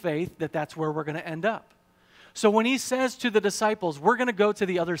in faith that that's where we're going to end up? So when he says to the disciples, "We're going to go to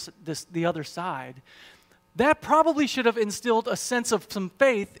the other side," that probably should have instilled a sense of some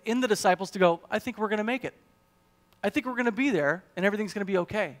faith in the disciples to go, "I think we're going to make it. I think we're going to be there, and everything's going to be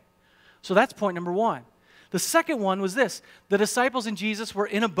okay." So that's point number one. The second one was this. The disciples and Jesus were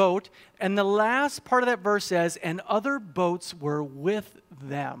in a boat, and the last part of that verse says, "And other boats were with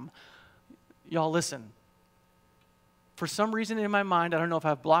them." Y'all listen. For some reason in my mind, I don't know if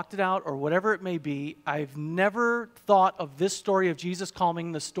I've blocked it out or whatever it may be, I've never thought of this story of Jesus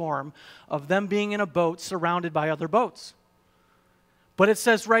calming the storm, of them being in a boat surrounded by other boats. But it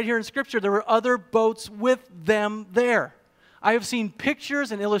says right here in Scripture, there were other boats with them there. I have seen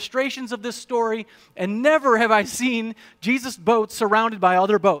pictures and illustrations of this story, and never have I seen Jesus' boat surrounded by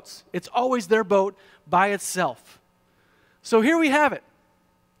other boats. It's always their boat by itself. So here we have it.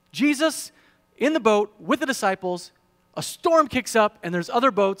 Jesus in the boat with the disciples, a storm kicks up, and there's other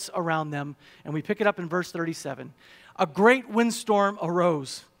boats around them, and we pick it up in verse 37. A great windstorm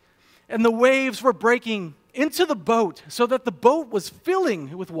arose, and the waves were breaking into the boat so that the boat was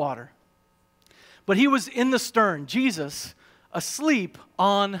filling with water. But he was in the stern, Jesus, asleep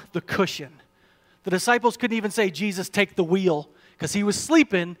on the cushion. The disciples couldn't even say, "Jesus, take the wheel," because he was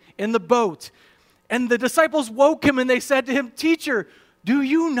sleeping in the boat. And the disciples woke him and they said to him, "Teacher, do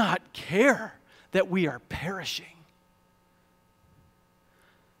you not care that we are perishing?"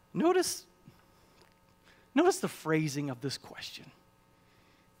 Notice the phrasing of this question.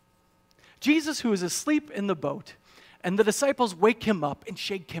 Jesus, who is asleep in the boat, and the disciples wake him up and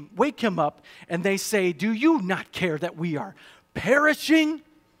wake him up, and they say, "Do you not care that we are perishing?"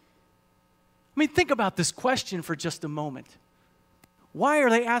 I mean, think about this question for just a moment. Why are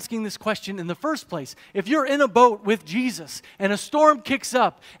they asking this question in the first place? If you're in a boat with Jesus and a storm kicks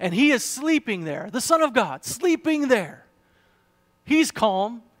up and he is sleeping there, the Son of God, sleeping there, he's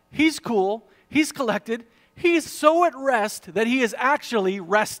calm, he's cool, he's collected, he's so at rest that he is actually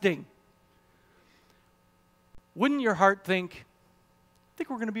resting. Wouldn't your heart think, "I think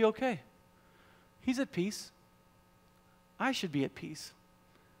we're going to be okay. He's at peace. I should be at peace."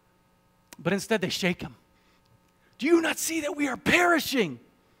 But instead they shake him. "Do you not see that we are perishing?"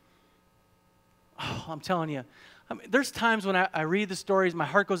 Oh, I'm telling you, there's times when I read the stories, my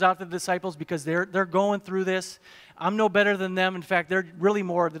heart goes out to the disciples because they're going through this. I'm no better than them. In fact, they're really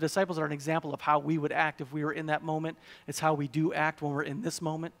more, the disciples are an example of how we would act if we were in that moment. It's how we do act when we're in this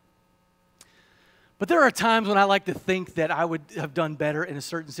moment. But there are times when I like to think that I would have done better in a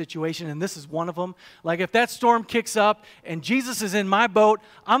certain situation, and this is one of them. Like if that storm kicks up and Jesus is in my boat,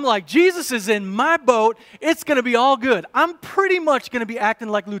 I'm like, "Jesus is in my boat. It's going to be all good." I'm pretty much going to be acting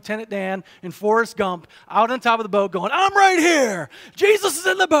like Lieutenant Dan in Forrest Gump, out on top of the boat going, "I'm right here. Jesus is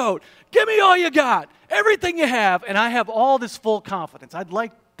in the boat. Give me all you got, everything you have." And I have all this full confidence. I'd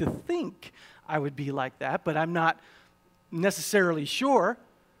like to think I would be like that, but I'm not necessarily sure.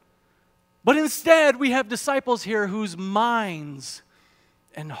 But instead, we have disciples here whose minds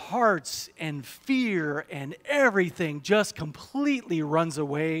and hearts and fear and everything just completely runs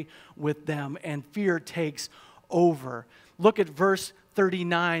away with them, and fear takes over. Look at verse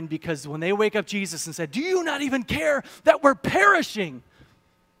 39, because when they wake up Jesus and said, "Do you not even care that we're perishing?"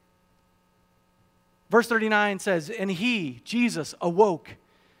 Verse 39 says, "And he," Jesus, "awoke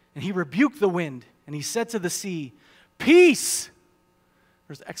And he rebuked the wind, and he said to the sea, "Peace!"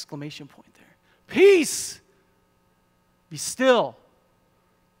 There's an exclamation point there. "Peace! Be still."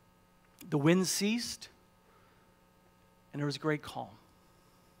 The wind ceased, and there was great calm.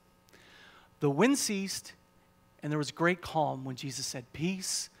 The wind ceased, and there was great calm when Jesus said,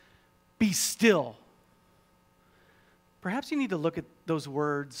 "Peace, be still." Perhaps you need to look at those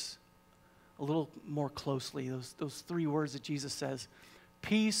words a little more closely, those three words that Jesus says.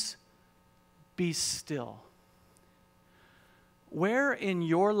 Peace, be still. Where in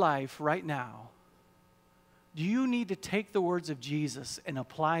your life right now do you need to take the words of Jesus and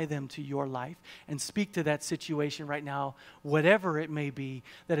apply them to your life and speak to that situation right now, whatever it may be,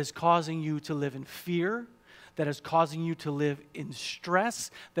 that is causing you to live in fear, that is causing you to live in stress,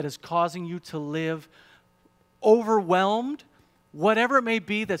 that is causing you to live overwhelmed, whatever it may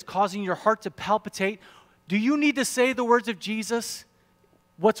be that's causing your heart to palpitate? Do you need to say the words of Jesus?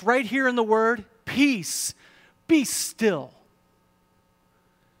 What's right here in the word? Peace, be still.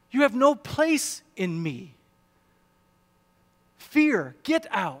 You have no place in me. Fear, get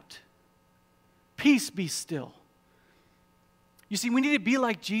out. Peace, be still. You see, we need to be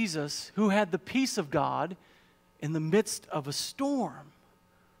like Jesus, who had the peace of God in the midst of a storm.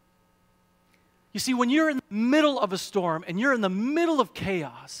 You see, when you're in the middle of a storm and you're in the middle of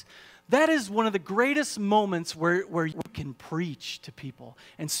chaos, that is one of the greatest moments where you can preach to people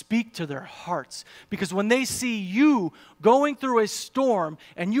and speak to their hearts. Because when they see you going through a storm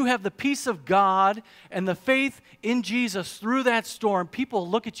and you have the peace of God and the faith in Jesus through that storm, people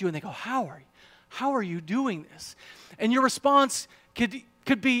look at you and they go, how are you doing this? And your response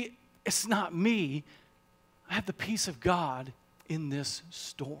could be, it's not me. I have the peace of God in this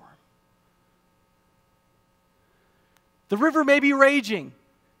storm. The river may be raging.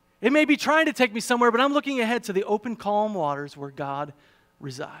 It may be trying to take me somewhere, but I'm looking ahead to the open, calm waters where God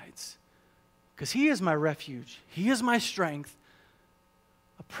resides. Because He is my refuge. He is my strength,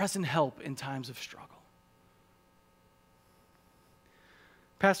 a present help in times of struggle.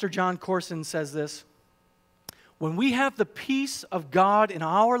 Pastor John Corson says this: when we have the peace of God in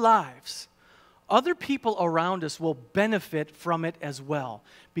our lives, other people around us will benefit from it as well,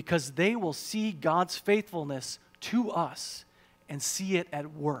 because they will see God's faithfulness to us and see it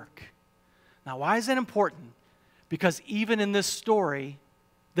at work. Now, why is that important? Because even in this story,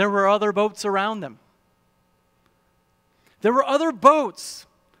 there were other boats around them. There were other boats.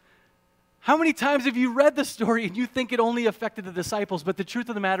 How many times have you read the story and you think it only affected the disciples, but the truth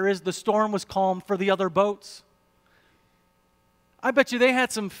of the matter is the storm was calm for the other boats? I bet you they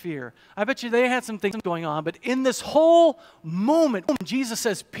had some fear. I bet you they had some things going on. But in this whole moment, when Jesus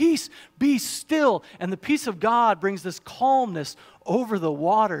says, "Peace, be still," and the peace of God brings this calmness over the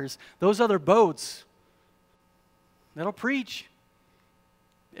waters, those other boats, that'll preach.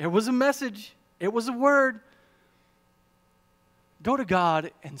 It was a message. It was a word. Go to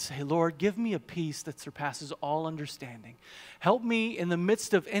God and say, "Lord, give me a peace that surpasses all understanding. Help me in the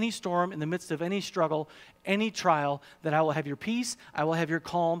midst of any storm, in the midst of any struggle, any trial, that I will have your peace, I will have your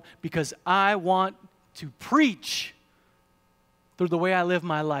calm, because I want to preach through the way I live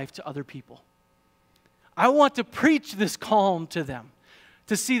my life to other people. I want to preach this calm to them,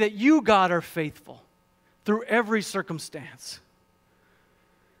 to see that you, God, are faithful through every circumstance."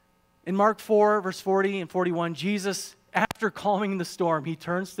 In Mark 4, verse 40 and 41, Jesus, after calming the storm, He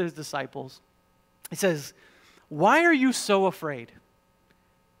turns to His disciples. He says, "Why are you so afraid?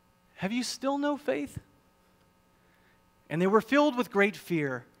 Have you still no faith?" And they were filled with great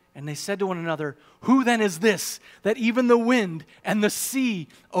fear, and they said to one another, "Who then is this, that even the wind and the sea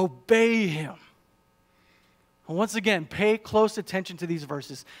obey Him?" And once again, pay close attention to these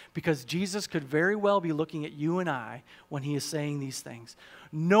verses, because Jesus could very well be looking at you and I when He is saying these things.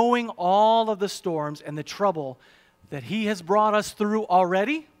 Knowing all of the storms and the trouble that He has brought us through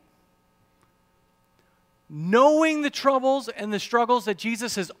already, knowing the troubles and the struggles that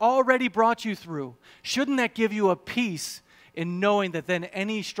Jesus has already brought you through, shouldn't that give you a peace in knowing that then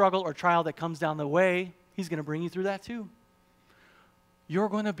any struggle or trial that comes down the way, He's going to bring you through that too? You're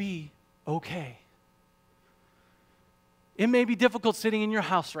going to be okay. It may be difficult sitting in your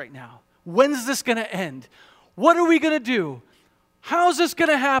house right now. When's this going to end? What are we going to do? How's this going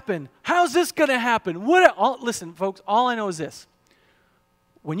to happen? How's this going to happen? Listen, folks, all I know is this.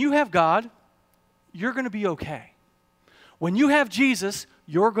 When you have God, you're going to be okay. When you have Jesus,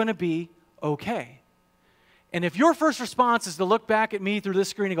 you're going to be okay. And if your first response is to look back at me through this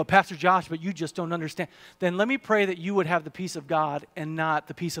screen and go, "Pastor Josh, but you just don't understand," then let me pray that you would have the peace of God and not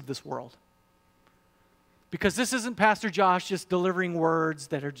the peace of this world. Because this isn't Pastor Josh just delivering words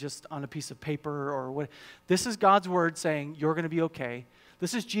that are just on a piece of paper or what. This is God's word saying, you're going to be okay.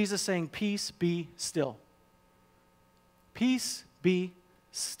 This is Jesus saying, peace, be still. Peace, be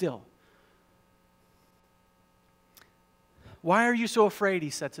still. Why are you so afraid, he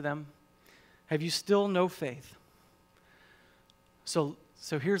said to them. Have you still no faith? So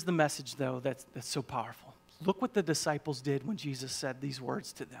here's the message, though, that's so powerful. Look what the disciples did when Jesus said these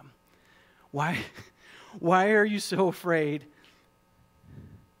words to them. Why are you so afraid?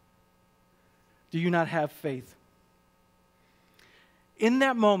 Do you not have faith? In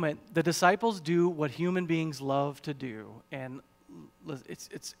that moment, the disciples do what human beings love to do, and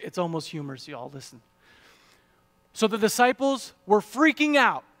it's almost humorous, y'all. Listen. So the disciples were freaking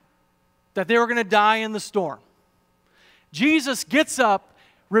out that they were going to die in the storm. Jesus gets up,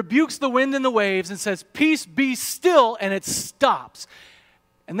 rebukes the wind and the waves, and says, peace, be still, and it stops.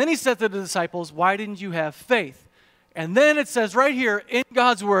 And then he said to the disciples, why didn't you have faith? And then it says right here in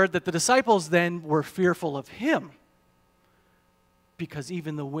God's word that the disciples then were fearful of him because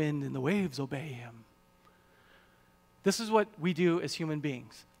even the wind and the waves obey him. This is what we do as human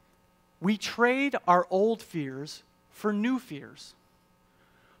beings. We trade our old fears for new fears.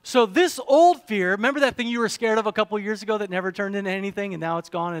 So this old fear, remember that thing you were scared of a couple years ago that never turned into anything and now it's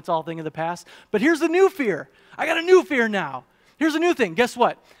gone and it's all a thing of the past? But here's the new fear. I got a new fear now. Here's a new thing. Guess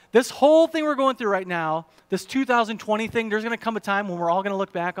what? This whole thing we're going through right now, this 2020 thing, there's going to come a time when we're all going to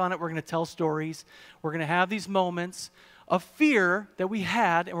look back on it. We're going to tell stories. We're going to have these moments of fear that we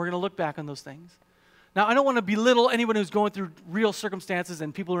had, and we're going to look back on those things. Now, I don't want to belittle anyone who's going through real circumstances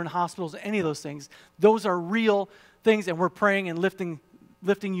and people who are in hospitals, any of those things. Those are real things, and we're praying and lifting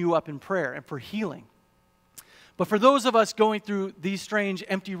you up in prayer and for healing. But for those of us going through these strange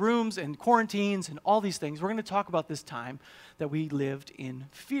empty rooms and quarantines and all these things, we're going to talk about this time that we lived in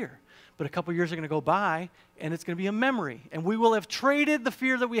fear. But a couple years are going to go by, and it's going to be a memory. And we will have traded the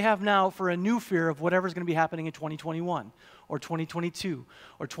fear that we have now for a new fear of whatever's going to be happening in 2021 or 2022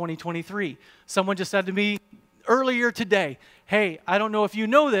 or 2023. Someone just said to me earlier today, hey, I don't know if you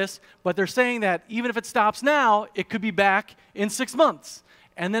know this, but they're saying that even if it stops now, it could be back in 6 months.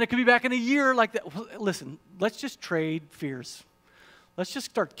 And then it could be back in a year like that. Listen, let's just trade fears. Let's just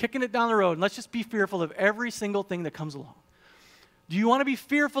start kicking it down the road, and let's just be fearful of every single thing that comes along. Do you want to be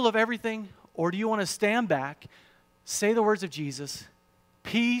fearful of everything, or do you want to stand back, say the words of Jesus,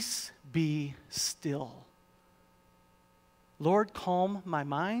 peace, be still? Lord, calm my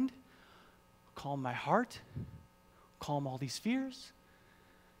mind, calm my heart, calm all these fears.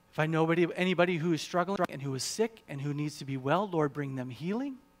 If I know anybody who is struggling and who is sick and who needs to be well, Lord, bring them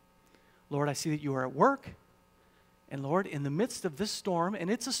healing. Lord, I see that you are at work. And Lord, in the midst of this storm,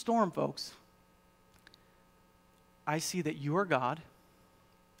 and it's a storm, folks, I see that you are God.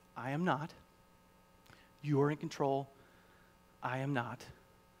 I am not. You are in control. I am not.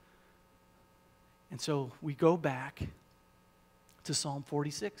 And so we go back to Psalm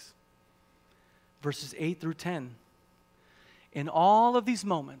 46, verses 8 through 10. In all of these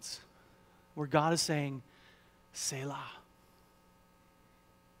moments where God is saying, Selah,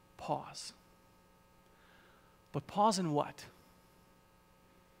 pause. But pause in what?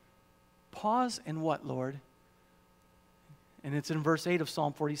 Pause in what, Lord? And it's in verse 8 of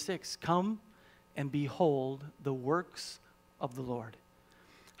Psalm 46. Come and behold the works of the Lord.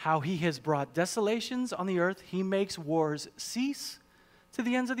 How he has brought desolations on the earth. He makes wars cease to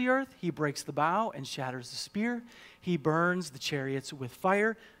the ends of the earth. He breaks the bow and shatters the spear. He burns the chariots with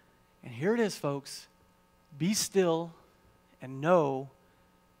fire. And here it is, folks. Be still and know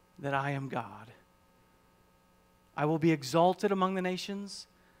that I am God. I will be exalted among the nations.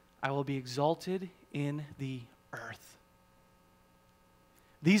 I will be exalted in the earth.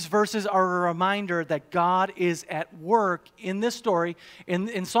 These verses are a reminder that God is at work in this story.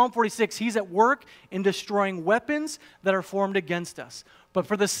 In Psalm 46, he's at work in destroying weapons that are formed against us. But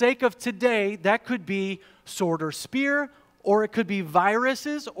for the sake of today, that could be sword or spear, or it could be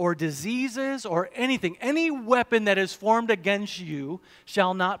viruses or diseases or anything. Any weapon that is formed against you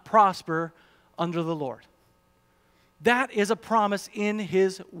shall not prosper under the Lord. That is a promise in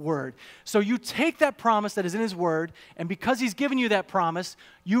his word. So you take that promise that is in his word, and because he's given you that promise,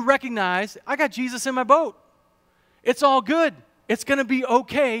 you recognize, I got Jesus in my boat. It's all good. It's going to be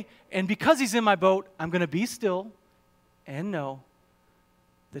okay. And because he's in my boat, I'm going to be still and know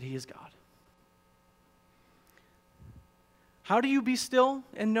that he is God. How do you be still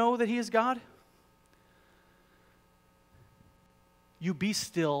and know that he is God? You be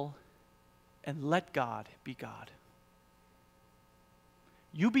still and let God be God.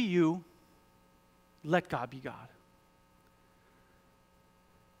 You be you, let God be God.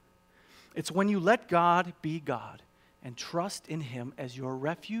 It's when you let God be God and trust in him as your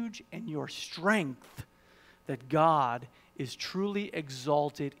refuge and your strength that God is truly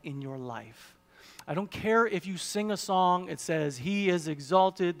exalted in your life. I don't care if you sing a song, it says, He is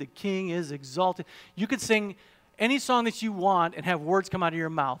exalted, the King is exalted. You could sing any song that you want and have words come out of your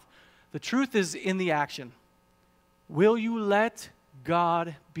mouth. The truth is in the action. Will you let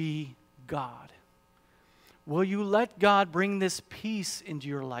God be God? Will you let God bring this peace into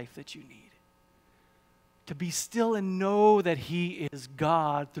your life that you need? To be still and know that He is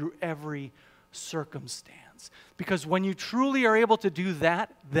God through every circumstance. Because when you truly are able to do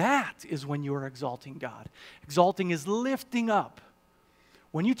that, that is when you are exalting God. Exalting is lifting up.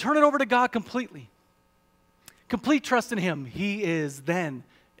 When you turn it over to God completely, complete trust in Him, He is then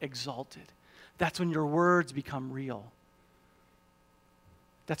exalted. That's when your words become real.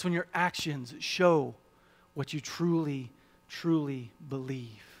 That's when your actions show what you truly, truly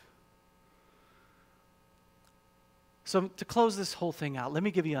believe. So to close this whole thing out, let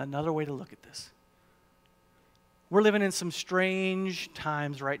me give you another way to look at this. We're living in some strange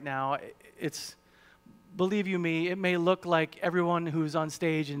times right now. Believe you me, it may look like everyone who's on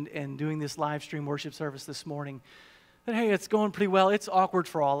stage and doing this live stream worship service this morning, that hey, it's going pretty well. It's awkward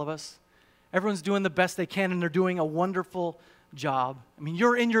for all of us. Everyone's doing the best they can, and they're doing a wonderful job. I mean,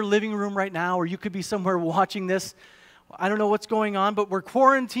 you're in your living room right now, or you could be somewhere watching this. I don't know what's going on, but we're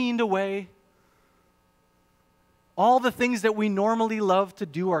quarantined away. All the things that we normally love to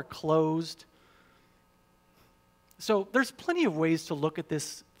do are closed. So there's plenty of ways to look at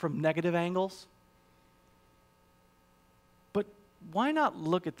this from negative angles. But why not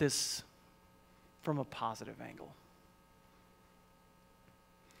look at this from a positive angle?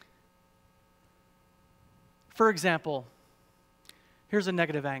 For example, here's a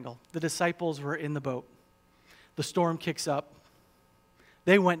negative angle. The disciples were in the boat. The storm kicks up.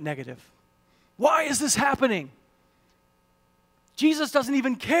 They went negative. Why is this happening? Jesus doesn't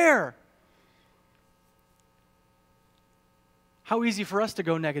even care. How easy for us to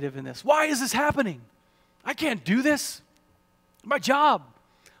go negative in this. Why is this happening? I can't do this. My job,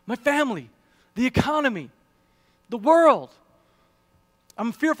 my family, the economy, the world.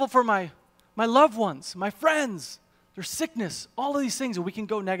 I'm fearful for my loved ones, my friends, their sickness, all of these things, and we can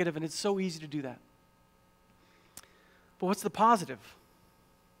go negative, and it's so easy to do that. But what's the positive?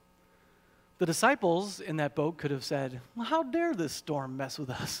 The disciples in that boat could have said, well, how dare this storm mess with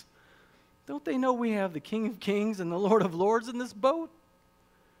us? Don't they know we have the King of Kings and the Lord of Lords in this boat?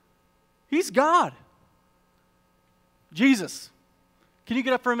 He's God. Jesus, can you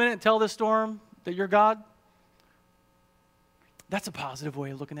get up for a minute and tell this storm that you're God? That's a positive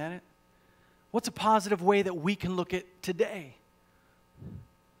way of looking at it. What's a positive way that we can look at today?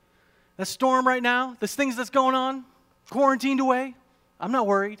 That storm right now, this things that's going on, quarantined away, I'm not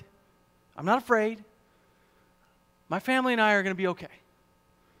worried. I'm not afraid. My family and I are going to be okay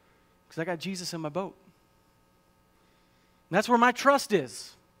because I got Jesus in my boat. And that's where my trust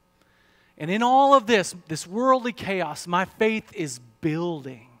is. And in all of this worldly chaos, my faith is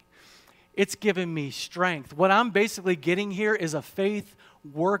building. It's giving me strength. What I'm basically getting here is a faith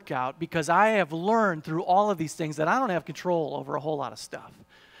workout because I have learned through all of these things that I don't have control over a whole lot of stuff.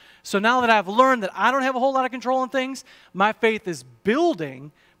 So now that I've learned that I don't have a whole lot of control on things, my faith is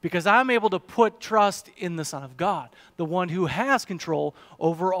building because I'm able to put trust in the Son of God, the one who has control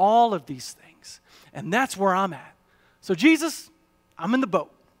over all of these things. And that's where I'm at. So Jesus, I'm in the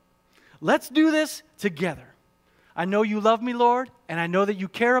boat. Let's do this together. I know you love me, Lord, and I know that you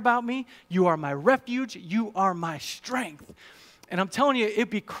care about me. You are my refuge. You are my strength. And I'm telling you, it'd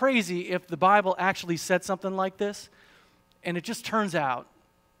be crazy if the Bible actually said something like this, and it just turns out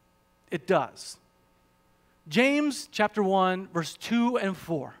it does. James chapter 1, verse 2 and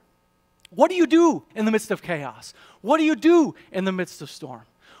 4. What do you do in the midst of chaos? What do you do in the midst of storm?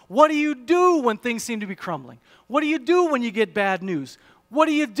 What do you do when things seem to be crumbling? What do you do when you get bad news? What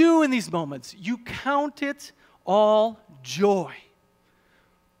do you do in these moments? You count it all joy.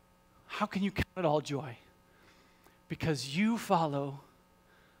 How can you count it all joy? Because you follow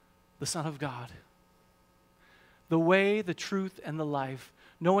the Son of God. The way, the truth, and the life.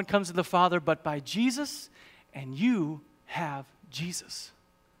 No one comes to the Father but by Jesus, and you have Jesus.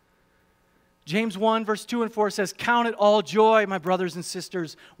 James 1, verse 2 and 4 says, count it all joy, my brothers and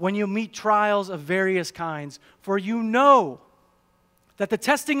sisters, when you meet trials of various kinds, for you know that the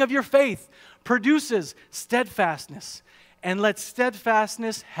testing of your faith produces steadfastness, and let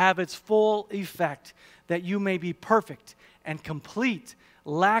steadfastness have its full effect, that you may be perfect and complete,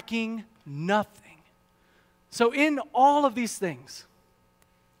 lacking nothing. So in all of these things,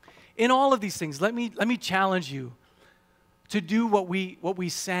 let me challenge you to do what we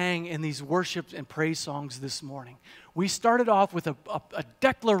sang in these worship and praise songs this morning. We started off with a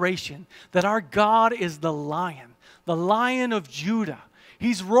declaration that our God is the Lion the Lion of Judah.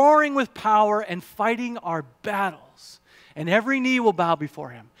 He's roaring with power and fighting our battles. And every knee will bow before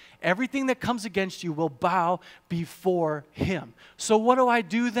him. Everything that comes against you will bow before him. So what do I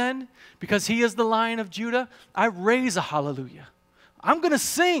do then? Because he is the Lion of Judah, I raise a hallelujah. I'm going to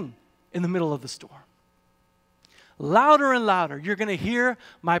sing in the middle of the storm. Louder and louder, you're going to hear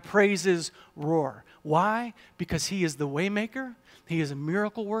my praises roar. Why? Because he is the waymaker. He is a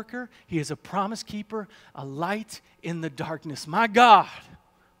miracle worker. He is a promise keeper, a light in the darkness. My God,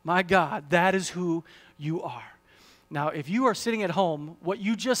 that is who you are. Now, if you are sitting at home, what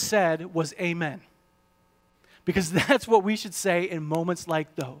you just said was amen. Because that's what we should say in moments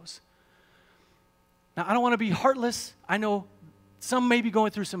like those. Now, I don't want to be heartless. I know some may be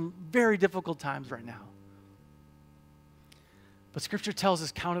going through some very difficult times right now. But Scripture tells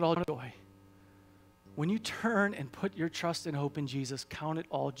us, count it all joy. When you turn and put your trust and hope in Jesus, count it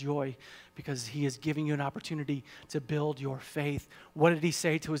all joy because he is giving you an opportunity to build your faith. What did he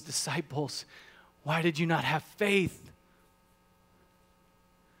say to his disciples? Why did you not have faith?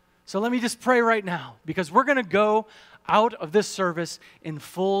 So let me just pray right now because we're going to go out of this service in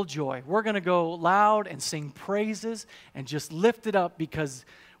full joy. We're going to go loud and sing praises and just lift it up because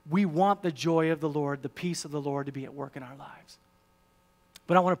we want the joy of the Lord, the peace of the Lord to be at work in our lives.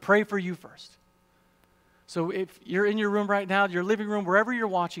 But I want to pray for you first. So if you're in your room right now, your living room, wherever you're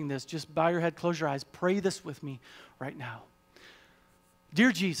watching this, just bow your head, close your eyes, pray this with me right now.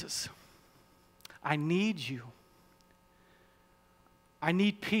 Dear Jesus, I need you. I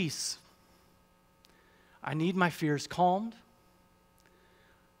need peace. I need my fears calmed.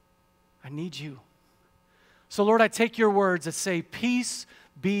 I need you. So Lord, I take your words that say, peace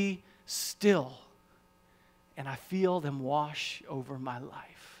be still. And I feel them wash over my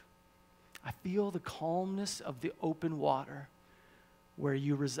life. I feel the calmness of the open water where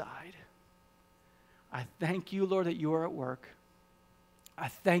you reside. I thank you, Lord, that you are at work. I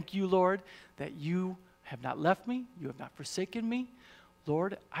thank you, Lord, that you have not left me. You have not forsaken me.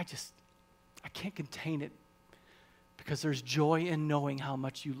 Lord, I can't contain it because there's joy in knowing how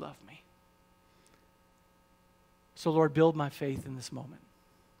much you love me. So, Lord, build my faith in this moment.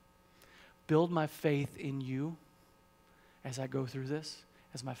 Build my faith in you as I go through this,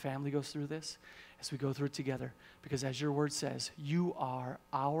 as my family goes through this, as we go through it together. Because as your word says, you are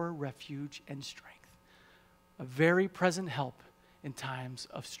our refuge and strength, a very present help in times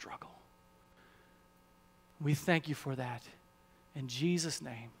of struggle. We thank you for that. In Jesus'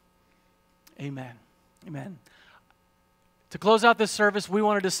 name, amen. Amen. To close out this service, we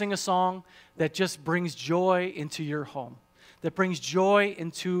wanted to sing a song that just brings joy into your home, that brings joy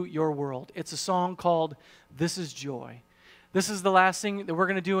into your world. It's a song called This Is Joy. This is the last thing that we're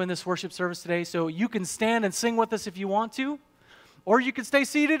going to do in this worship service today, so you can stand and sing with us if you want to, or you can stay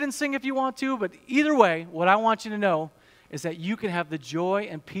seated and sing if you want to, but either way, what I want you to know is that you can have the joy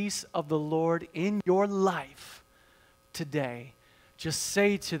and peace of the Lord in your life today. Just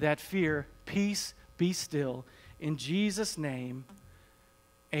say to that fear, peace, be still. In Jesus' name,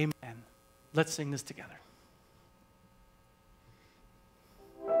 amen. Let's sing this together.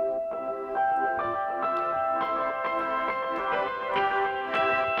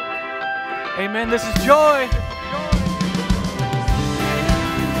 Amen. This is joy.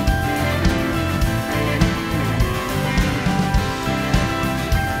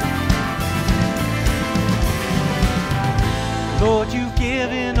 Lord, you've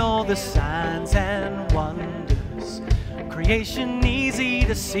given all the signs and wonders, creation easy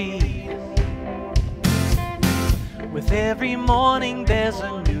to see. With every morning there's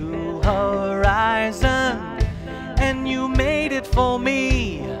a new horizon, and you made it for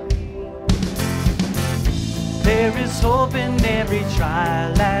me. There is hope in every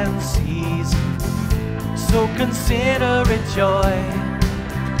trial and season, so consider it joy.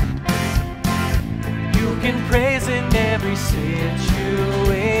 You can praise in every situation,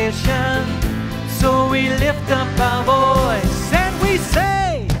 so we lift up our voice and we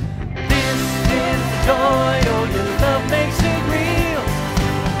say, this is joy, oh your love makes it real.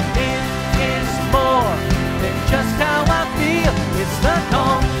 It is more than just how I feel. It's the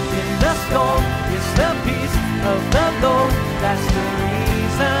calm in the storm, it's the peace of the Lord. That's the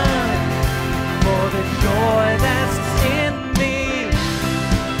reason for the joy that's in me.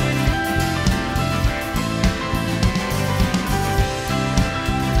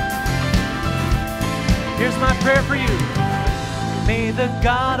 Here's my prayer for you. May the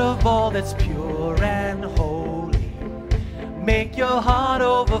God of all that's pure and holy make your heart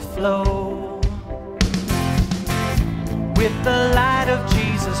overflow with the light of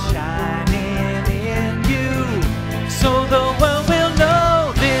Jesus shining in you, so the world will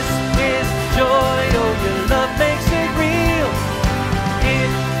know this is joy. Oh, your love makes it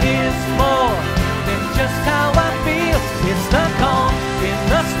just how I feel. It's the calm in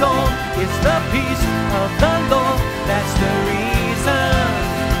the storm. It's the peace of the Lord. That's the reason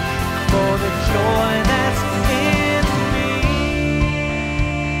for the joy that's in me.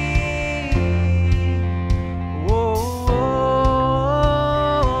 Whoa,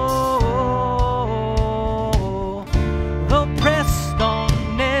 though pressed on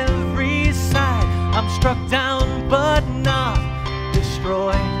every side, I'm struck down but not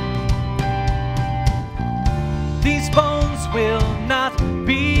destroyed. These bones will not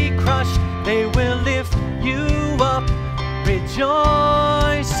be crushed, they will lift you up.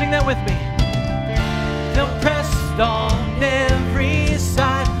 Rejoice, sing that with me. Though pressed on every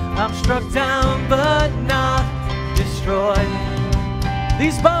side, I'm struck down but not destroyed.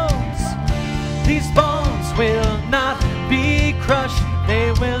 These bones will not be crushed,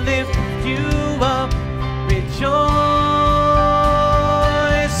 they will lift you up. Rejoice,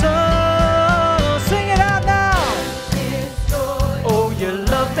 oh, sing it out now. Oh, your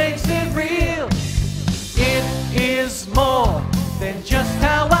love makes it real. It is more than just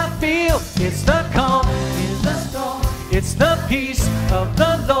how I feel. It's the calm in the storm. It's the peace of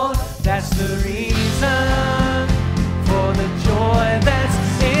the Lord. That's the reason for the joy that's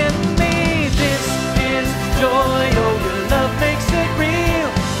in me. This is joy. Oh, your love makes it real.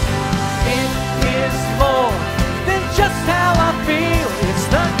 It is more than just how I feel. It's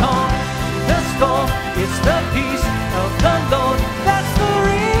the calm, the storm. It's the peace of the Lord. That's the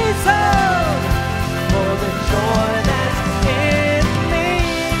reason for the joy that's in me.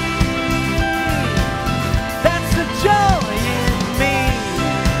 That's the joy in me.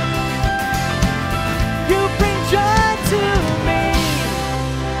 You bring joy to me.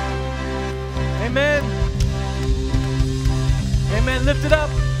 Amen. Amen. Lift it up.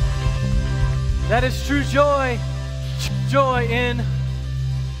 That is true joy. Joy in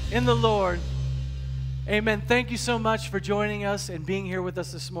the Lord. Amen. Thank you so much for joining us and being here with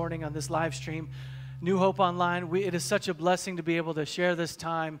us this morning on this live stream, New Hope Online. It is such a blessing to be able to share this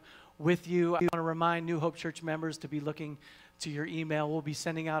time with you. I want to remind New Hope Church members to be looking to your email. We'll be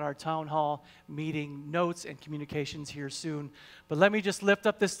sending out our town hall meeting notes and communications here soon. But let me just lift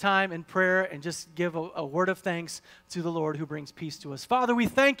up this time in prayer and just give a word of thanks to the Lord who brings peace to us. Father, we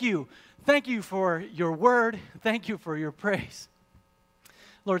thank you. Thank you for your word. Thank you for your praise.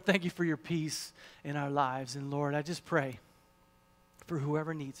 Lord, thank you for your peace in our lives. And Lord, I just pray for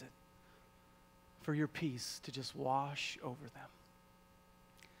whoever needs it, for your peace to just wash over them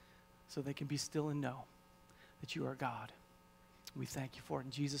so they can be still and know that you are God. We thank you for it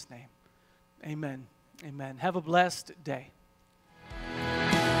in Jesus' name. Amen. Amen. Have a blessed day.